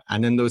Visa.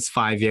 And in those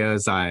 5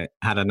 years, I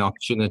had an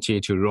opportunity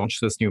to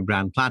launch this new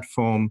brand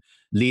platform,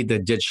 lead the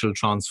digital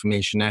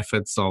transformation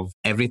efforts of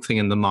everything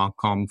in the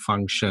Marcom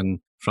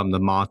function, from the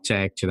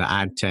MarTech to the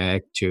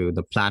AdTech to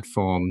the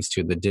platforms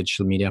to the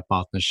digital media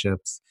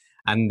partnerships.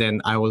 And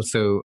then I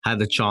also had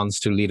the chance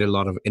to lead a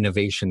lot of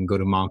innovation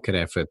go-to-market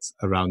efforts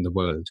around the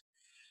world.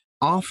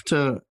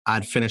 After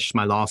I'd finished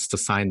my last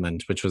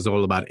assignment, which was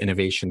all about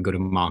innovation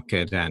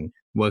go-to-market and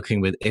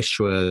working with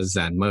issuers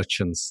and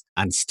merchants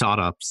and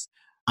startups,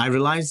 I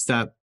realized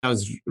that I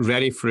was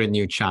ready for a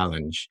new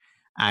challenge.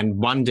 And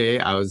one day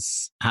I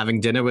was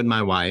having dinner with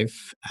my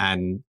wife,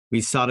 and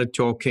we started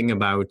talking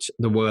about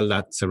the world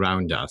that's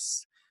around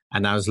us.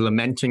 And I was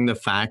lamenting the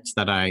fact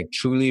that I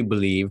truly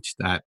believed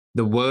that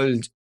the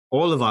world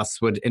all of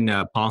us would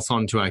pass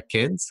on to our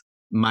kids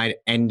might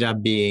end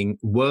up being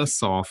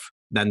worse off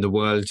than the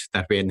world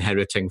that we're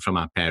inheriting from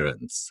our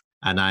parents.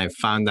 And I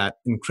found that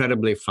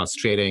incredibly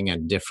frustrating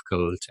and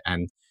difficult.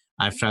 And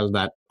I felt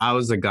that I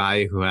was a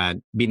guy who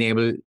had been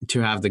able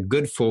to have the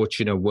good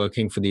fortune of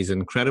working for these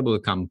incredible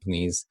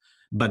companies,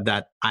 but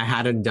that I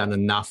hadn't done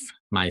enough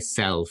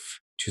myself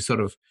to sort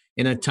of,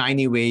 in a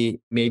tiny way,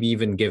 maybe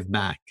even give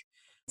back.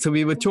 So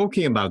we were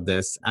talking about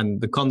this,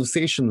 and the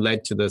conversation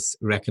led to this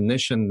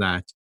recognition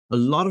that a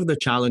lot of the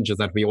challenges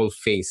that we all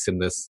face in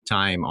this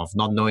time of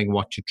not knowing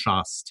what to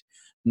trust,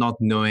 not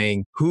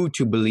knowing who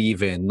to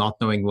believe in, not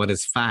knowing what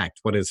is fact,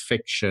 what is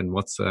fiction,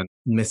 what's a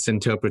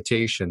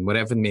misinterpretation,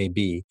 whatever it may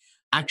be,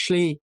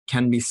 actually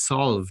can be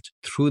solved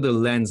through the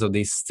lens of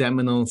these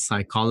seminal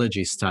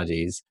psychology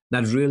studies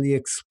that really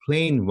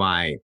explain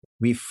why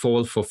we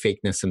fall for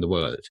fakeness in the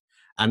world.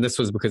 And this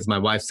was because my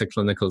wife's a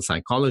clinical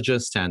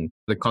psychologist and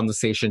the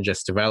conversation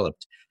just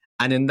developed.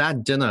 And in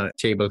that dinner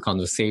table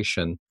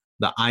conversation,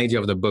 the idea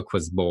of the book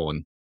was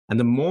born. And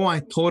the more I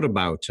thought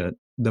about it,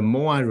 the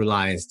more I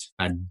realized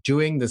that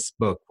doing this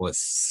book was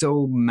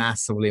so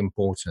massively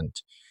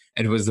important.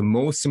 It was the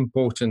most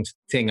important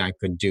thing I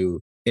could do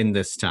in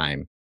this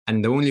time.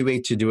 And the only way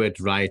to do it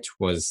right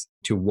was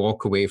to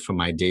walk away from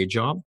my day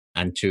job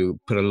and to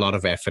put a lot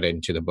of effort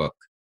into the book.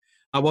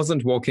 I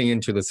wasn't walking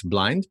into this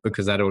blind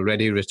because I'd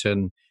already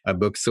written a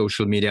book,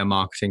 Social Media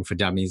Marketing for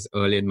Dummies,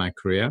 early in my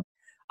career.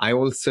 I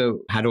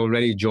also had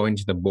already joined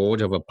the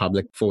board of a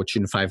public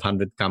Fortune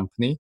 500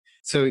 company.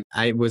 So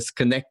I was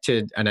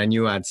connected, and I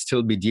knew I'd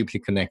still be deeply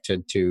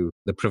connected to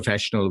the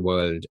professional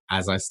world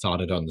as I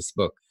started on this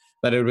book.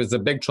 But it was a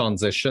big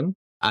transition.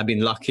 I've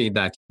been lucky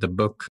that the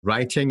book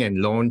writing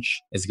and launch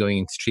is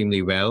going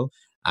extremely well.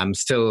 I'm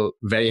still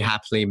very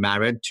happily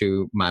married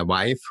to my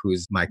wife,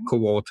 who's my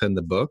co-author in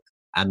the book,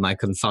 and my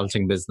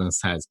consulting business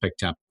has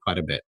picked up quite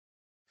a bit.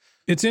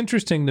 It's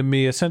interesting to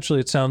me.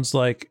 Essentially, it sounds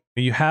like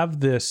you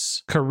have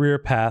this career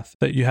path,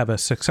 that you have a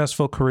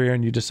successful career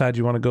and you decide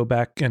you want to go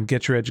back and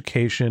get your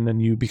education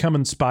and you become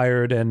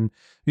inspired and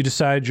you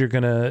decide you're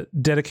going to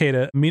dedicate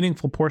a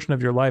meaningful portion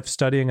of your life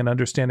studying and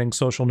understanding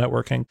social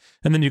networking.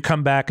 And then you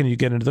come back and you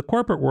get into the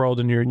corporate world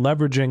and you're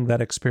leveraging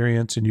that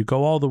experience and you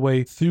go all the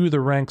way through the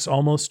ranks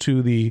almost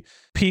to the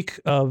peak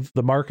of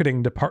the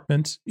marketing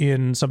department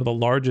in some of the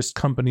largest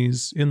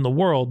companies in the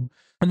world.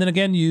 And then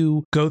again,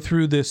 you go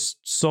through this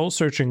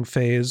soul-searching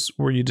phase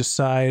where you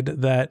decide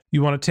that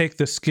you want to take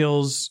the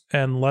skills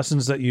and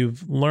lessons that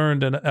you've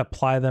learned and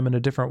apply them in a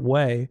different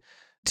way.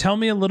 Tell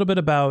me a little bit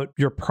about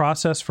your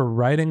process for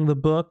writing the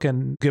book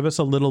and give us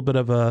a little bit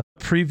of a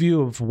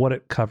preview of what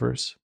it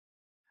covers.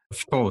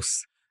 Of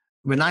course.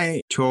 When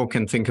I talk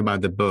and think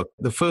about the book,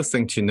 the first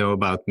thing to know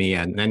about me,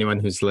 and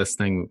anyone who's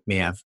listening may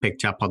have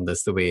picked up on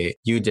this the way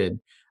you did,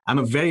 I'm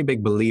a very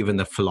big believer in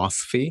the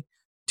philosophy.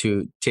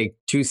 To take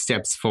 2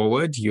 steps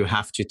forward, you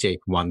have to take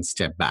 1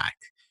 step back.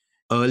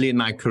 Early in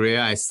my career,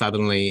 I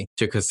suddenly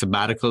took a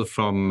sabbatical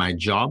from my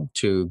job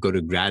to go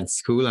to grad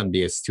school and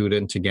be a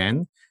student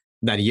again.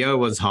 That year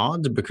was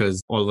hard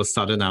because all of a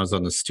sudden I was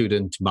on a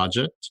student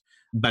budget,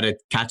 but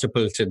it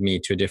catapulted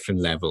me to a different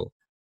level.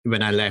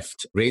 When I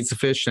left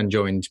Razorfish and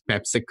joined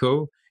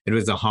PepsiCo, it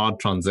was a hard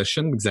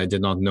transition because I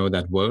did not know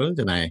that world.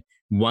 And I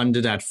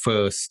wondered at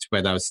first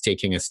whether I was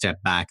taking a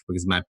step back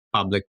because my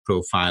public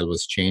profile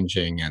was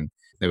changing and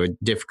there were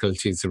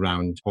difficulties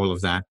around all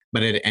of that,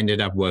 but it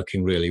ended up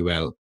working really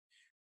well.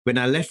 When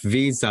I left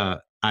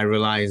Visa, I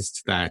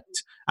realized that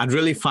I'd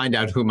really find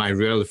out who my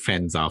real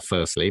friends are,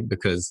 firstly,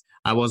 because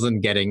I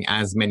wasn't getting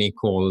as many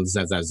calls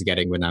as I was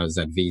getting when I was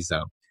at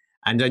Visa.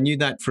 And I knew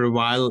that for a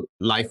while,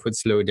 life would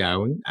slow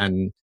down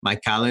and my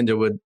calendar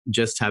would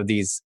just have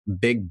these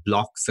big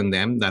blocks in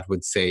them that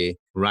would say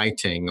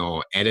writing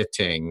or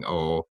editing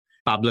or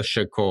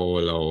publisher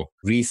call or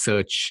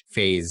research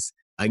phase.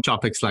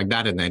 Topics like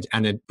that in it.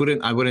 And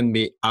I wouldn't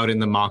be out in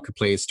the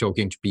marketplace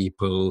talking to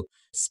people,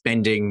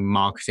 spending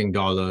marketing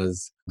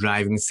dollars,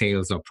 driving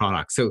sales or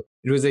products. So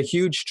it was a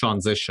huge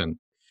transition.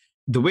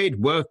 The way it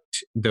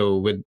worked, though,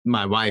 with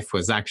my wife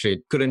was actually,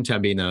 it couldn't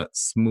have been a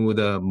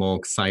smoother, more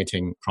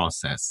exciting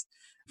process.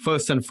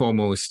 First and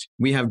foremost,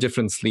 we have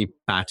different sleep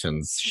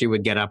patterns. She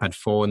would get up at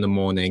 4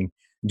 a.m,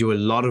 do a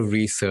lot of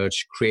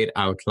research, create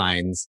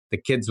outlines. The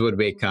kids would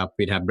wake up,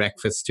 we'd have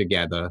breakfast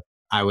together.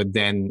 I would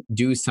then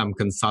do some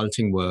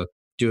consulting work,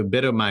 do a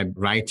bit of my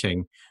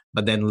writing,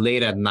 but then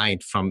late at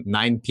night from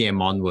 9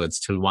 p.m. onwards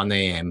till 1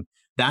 a.m.,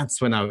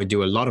 that's when I would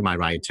do a lot of my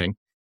writing.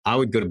 I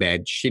would go to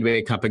bed. She'd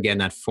wake up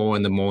again at 4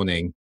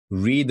 a.m,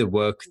 read the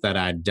work that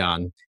I'd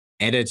done,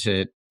 edit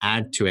it,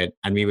 add to it,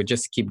 and we would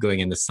just keep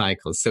going in the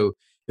cycle. So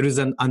it was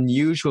an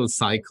unusual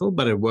cycle,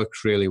 but it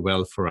worked really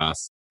well for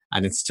us.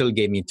 And it still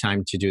gave me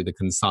time to do the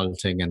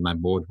consulting and my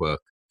board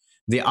work.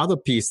 The other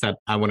piece that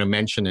I want to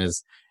mention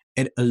is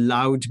it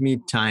allowed me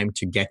time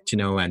to get to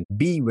know and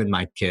be with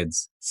my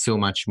kids so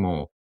much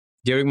more.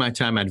 During my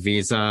time at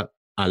Visa,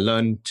 I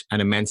learned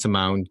an immense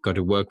amount, got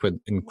to work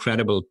with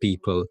incredible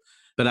people,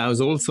 but I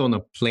was also on a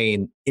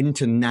plane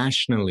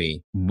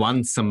internationally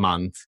once a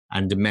month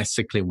and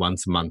domestically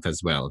once a month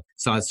as well.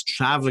 So I was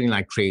traveling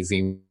like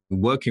crazy,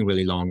 working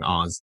really long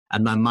hours,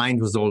 and my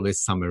mind was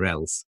always somewhere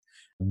else.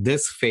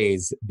 This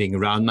phase, being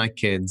around my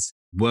kids,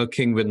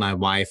 working with my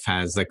wife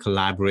as a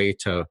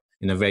collaborator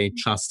in a very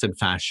trusted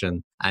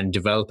fashion and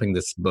developing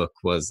this book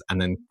was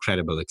an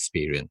incredible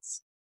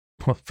experience.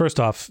 Well, first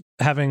off,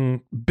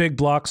 having big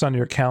blocks on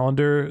your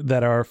calendar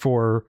that are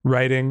for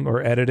writing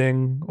or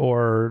editing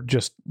or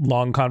just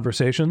long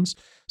conversations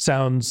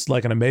sounds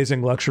like an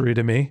amazing luxury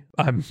to me.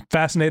 I'm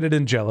fascinated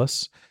and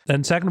jealous.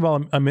 And second of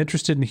all, I'm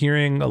interested in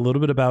hearing a little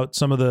bit about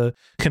some of the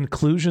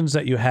conclusions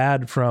that you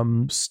had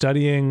from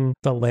studying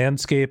the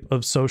landscape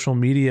of social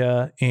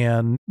media.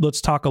 And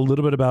let's talk a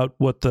little bit about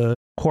what the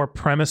core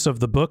premise of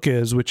the book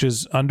is, which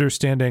is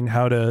understanding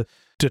how to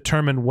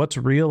determine what's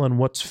real and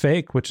what's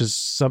fake, which is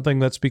something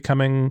that's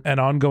becoming an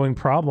ongoing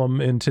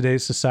problem in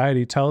today's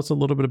society. Tell us a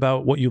little bit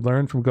about what you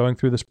learned from going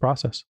through this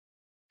process.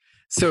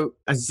 So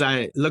as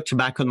I looked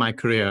back on my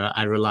career,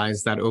 I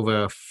realized that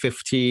over a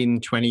 15,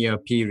 20-year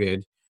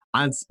period,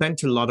 I'd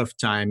spent a lot of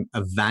time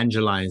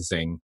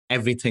evangelizing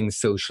everything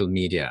social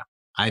media.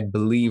 I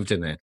believed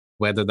in it,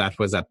 whether that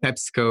was at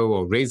PepsiCo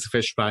or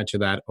Razorfish prior to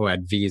that or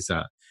at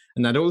Visa.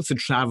 And I'd also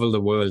traveled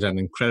the world an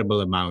incredible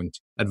amount,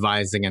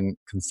 advising and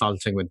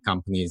consulting with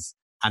companies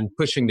and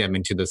pushing them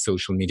into the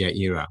social media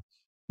era.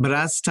 But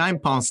as time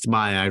passed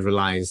by, I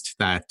realized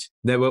that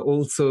there were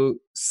also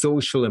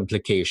social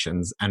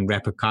implications and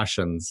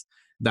repercussions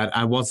that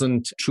I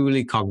wasn't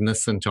truly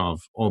cognizant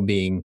of or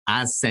being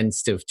as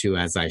sensitive to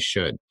as I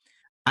should.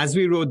 As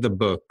we wrote the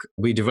book,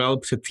 we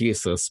developed a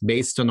thesis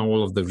based on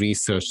all of the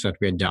research that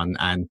we had done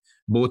and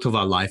both of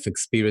our life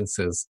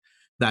experiences,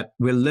 that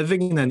we're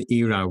living in an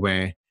era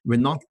where we're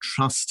not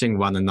trusting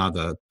one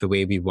another the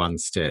way we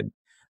once did.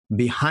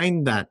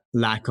 Behind that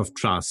lack of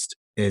trust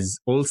is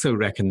also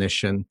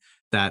recognition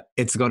that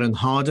it's gotten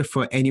harder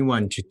for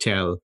anyone to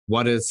tell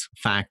what is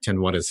fact and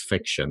what is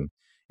fiction.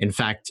 In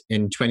fact,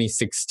 in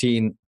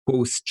 2016,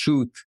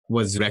 post-truth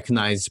was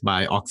recognized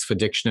by Oxford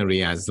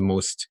Dictionary as the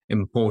most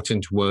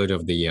important word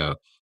of the year.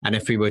 And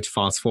if we were to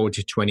fast forward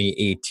to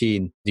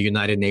 2018, the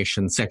United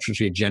Nations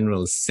Secretary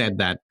General said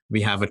that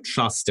we have a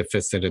trust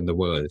deficit in the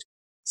world.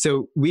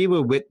 So we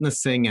were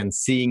witnessing and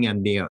seeing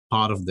and being a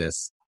part of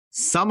this.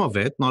 Some of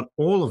it, not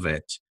all of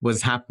it,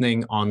 was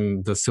happening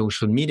on the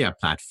social media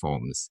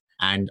platforms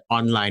and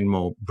online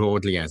more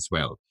broadly as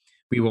well.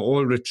 We were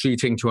all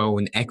retreating to our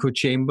own echo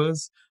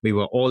chambers. We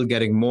were all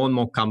getting more and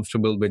more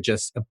comfortable with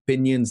just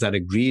opinions that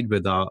agreed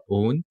with our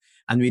own.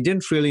 And we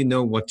didn't really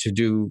know what to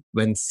do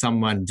when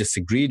someone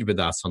disagreed with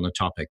us on a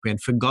topic. We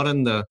had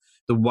forgotten the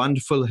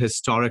wonderful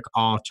historic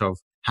art of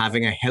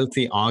having a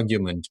healthy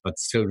argument, but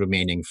still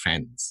remaining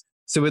friends.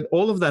 So with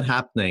all of that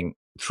happening,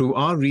 through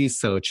our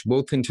research,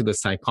 both into the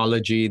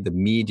psychology, the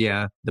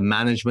media, the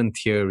management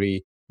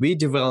theory, we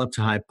developed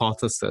a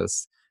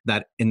hypothesis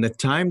that in the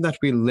time that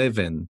we live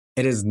in,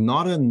 it is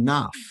not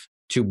enough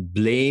to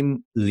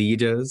blame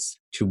leaders,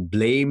 to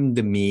blame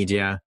the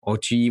media, or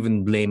to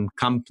even blame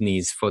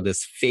companies for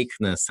this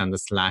fakeness and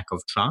this lack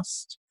of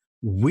trust.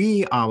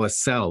 We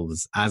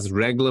ourselves, as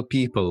regular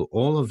people,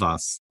 all of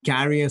us,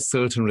 carry a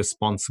certain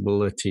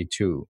responsibility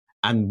too.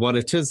 And what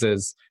it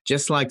is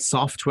just like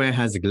software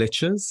has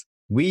glitches,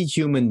 we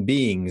human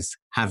beings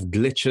have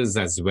glitches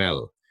as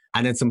well.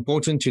 And it's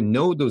important to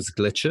know those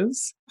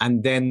glitches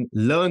and then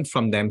learn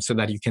from them so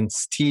that you can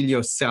steel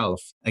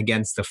yourself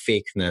against the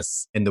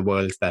fakeness in the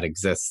world that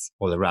exists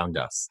all around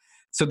us.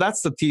 So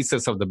that's the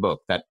thesis of the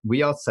book, that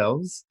we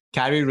ourselves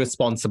carry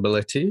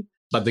responsibility.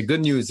 But the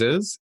good news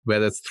is,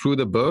 whether it's through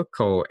the book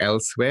or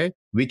elsewhere,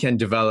 we can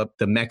develop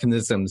the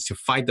mechanisms to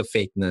fight the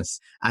fakeness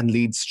and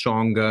lead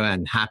stronger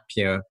and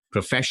happier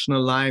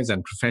professional lives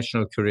and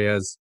professional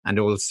careers, and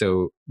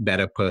also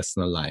better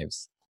personal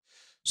lives.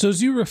 So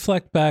as you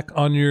reflect back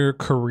on your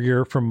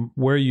career from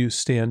where you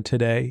stand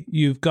today,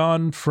 you've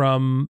gone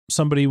from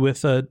somebody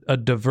with a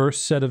diverse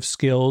set of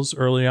skills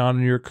early on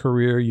in your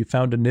career. You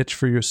found a niche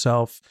for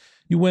yourself.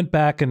 You went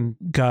back and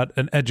got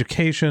an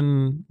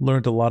education,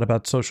 learned a lot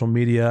about social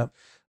media,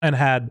 and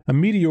had a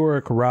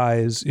meteoric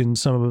rise in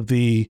some of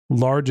the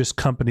largest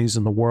companies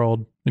in the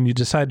world. And you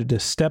decided to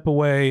step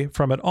away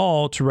from it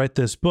all to write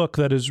this book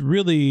that is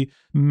really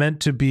meant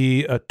to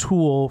be a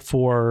tool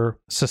for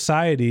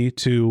society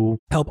to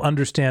help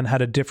understand how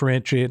to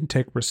differentiate and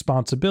take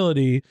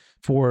responsibility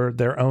for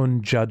their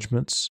own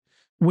judgments.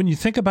 When you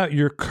think about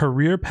your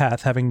career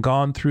path, having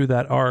gone through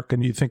that arc,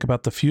 and you think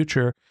about the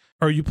future,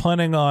 are you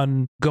planning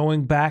on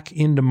going back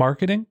into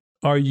marketing?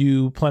 Are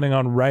you planning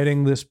on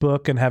writing this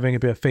book and having it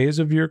be a phase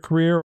of your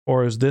career?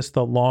 Or is this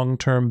the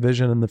long-term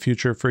vision in the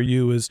future for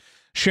you, is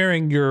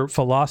sharing your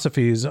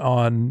philosophies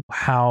on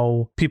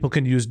how people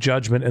can use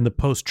judgment in the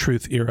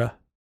post-truth era?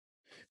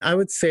 I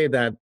would say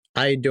that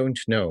I don't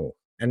know.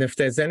 And if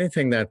there's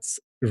anything that's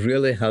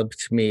really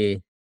helped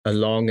me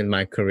along in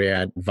my career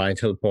at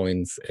vital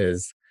points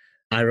is,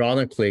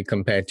 ironically,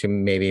 compared to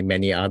maybe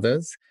many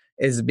others,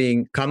 is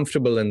being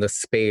comfortable in the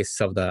space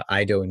of the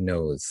I don't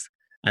knows.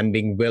 And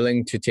being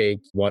willing to take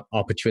what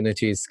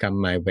opportunities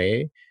come my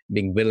way,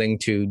 being willing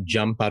to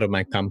jump out of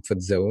my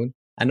comfort zone,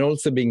 and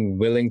also being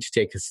willing to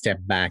take a step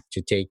back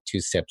to take 2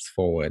 steps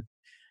forward.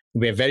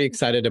 We're very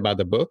excited about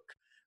the book.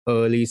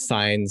 Early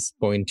signs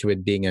point to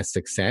it being a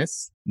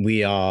success.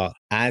 We are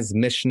as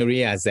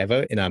missionary as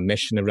ever in our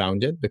mission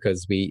around it,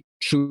 because we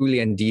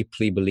truly and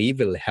deeply believe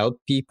it'll help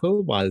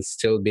people while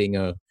still being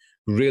a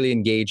really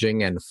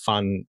engaging and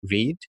fun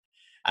read.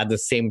 At the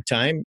same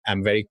time,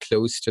 I'm very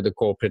close to the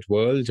corporate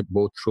world,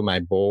 both through my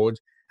board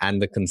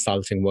and the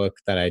consulting work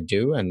that I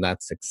do. And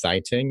that's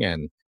exciting,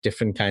 and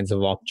different kinds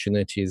of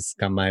opportunities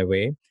come my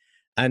way.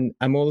 And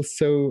I'm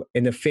also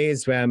in a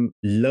phase where I'm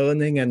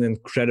learning an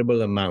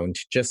incredible amount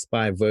just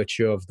by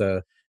virtue of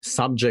the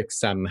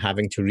subjects I'm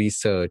having to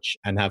research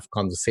and have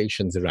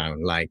conversations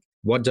around. Like,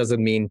 what does it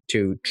mean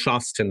to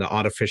trust in the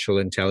artificial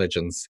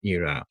intelligence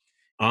era?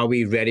 Are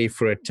we ready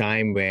for a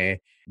time where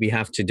we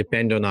have to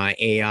depend on our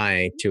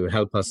AI to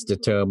help us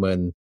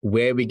determine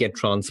where we get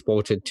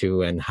transported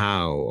to and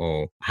how,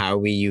 or how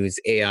we use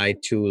AI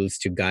tools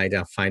to guide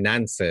our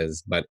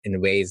finances, but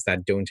in ways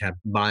that don't have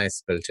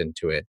bias built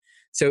into it?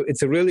 So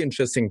it's a really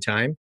interesting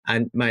time.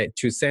 And my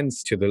 2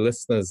 cents to the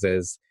listeners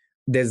is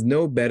there's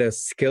no better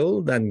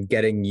skill than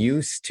getting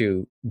used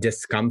to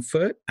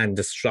discomfort and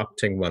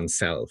disrupting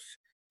oneself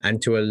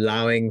and to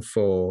allowing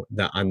for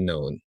the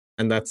unknown.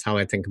 And that's how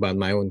I think about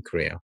my own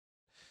career.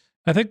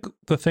 I think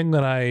the thing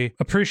that I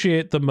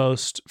appreciate the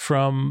most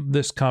from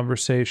this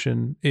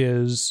conversation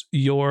is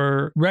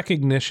your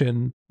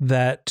recognition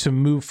that to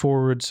move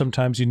forward,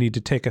 sometimes you need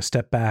to take a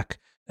step back.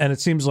 And it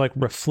seems like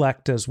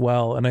reflect as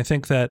well. And I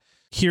think that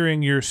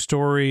hearing your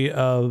story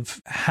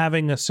of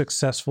having a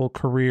successful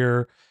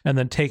career and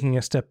then taking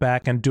a step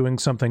back and doing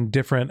something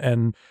different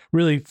and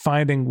really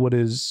finding what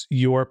is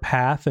your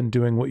path and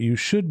doing what you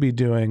should be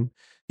doing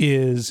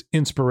is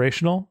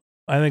inspirational.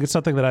 I think it's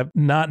something that I've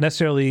not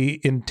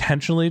necessarily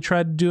intentionally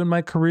tried to do in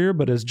my career,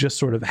 but has just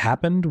sort of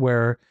happened,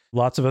 where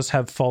lots of us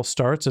have false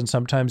starts and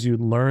sometimes you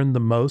learn the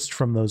most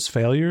from those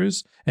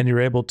failures and you're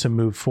able to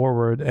move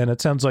forward. And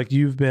it sounds like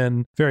you've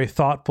been very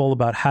thoughtful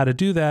about how to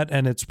do that.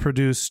 And it's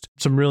produced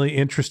some really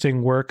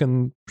interesting work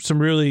and some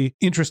really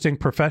interesting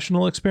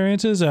professional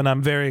experiences. And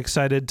I'm very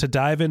excited to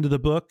dive into the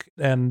book,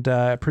 and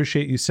I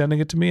appreciate you sending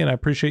it to me. And I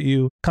appreciate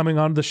you coming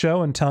on the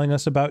show and telling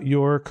us about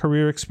your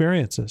career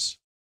experiences.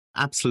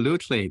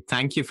 Absolutely.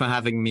 Thank you for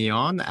having me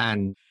on.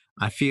 And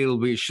I feel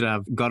we should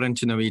have gotten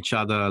to know each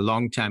other a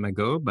long time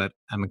ago, but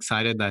I'm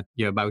excited that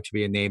you're about to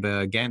be a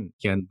neighbor again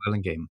here in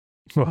Burlingame.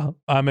 Well,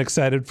 I'm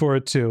excited for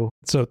it too.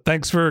 So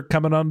thanks for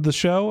coming on the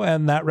show.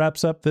 And that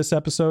wraps up this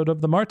episode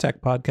of the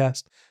Martech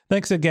Podcast.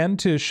 Thanks again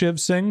to Shiv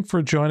Singh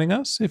for joining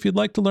us. If you'd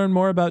like to learn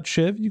more about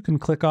Shiv, you can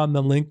click on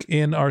the link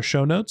in our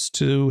show notes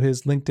to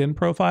his LinkedIn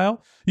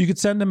profile. You could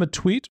send him a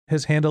tweet.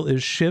 His handle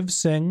is Shiv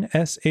Singh,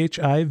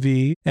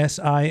 ShivSingh.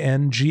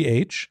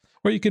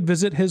 Or you could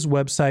visit his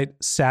website,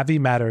 Savvy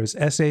Matters,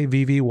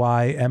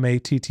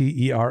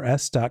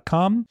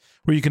 SavvyMatters.com,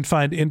 where you can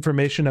find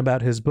information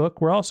about his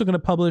book. We're also going to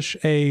publish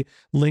a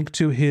link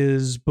to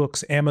his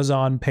book's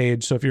Amazon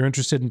page. So if you're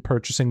interested in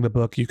purchasing the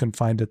book, you can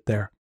find it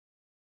there.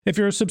 If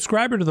you're a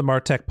subscriber to the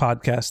Martech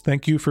Podcast,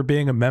 thank you for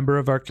being a member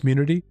of our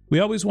community. We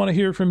always want to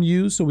hear from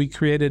you, so we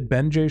created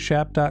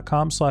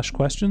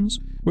benjshap.com/questions,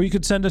 where you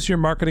could send us your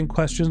marketing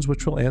questions,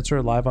 which we'll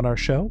answer live on our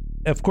show.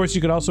 Of course,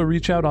 you could also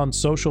reach out on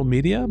social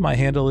media. My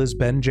handle is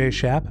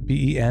benjshap,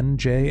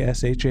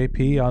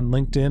 BenJSHAP, on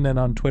LinkedIn and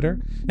on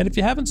Twitter. And if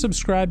you haven't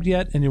subscribed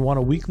yet and you want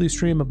a weekly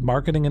stream of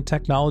marketing and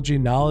technology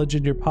knowledge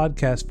in your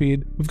podcast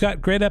feed, we've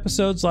got great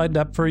episodes lined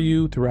up for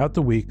you throughout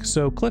the week.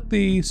 So click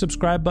the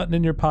subscribe button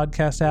in your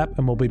podcast app,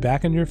 and we'll be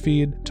back in your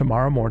feed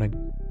tomorrow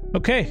morning.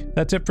 Okay,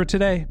 that's it for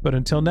today. But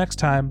until next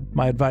time,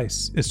 my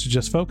advice is to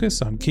just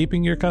focus on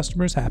keeping your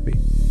customers happy.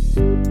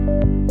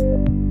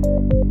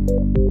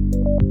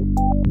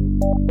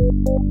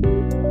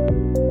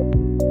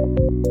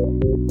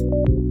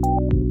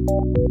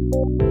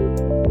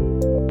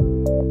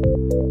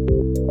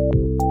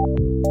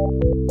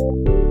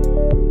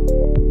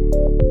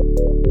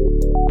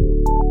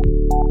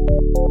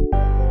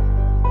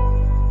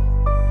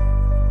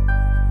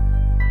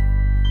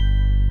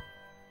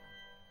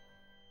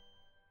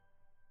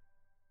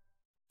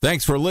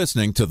 Thanks for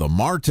listening to the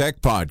Martech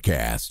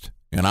Podcast,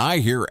 an I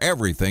Hear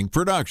Everything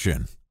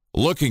production.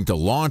 Looking to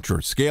launch or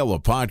scale a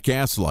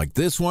podcast like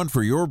this one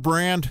for your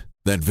brand?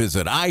 Then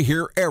visit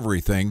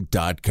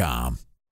iheareverything.com.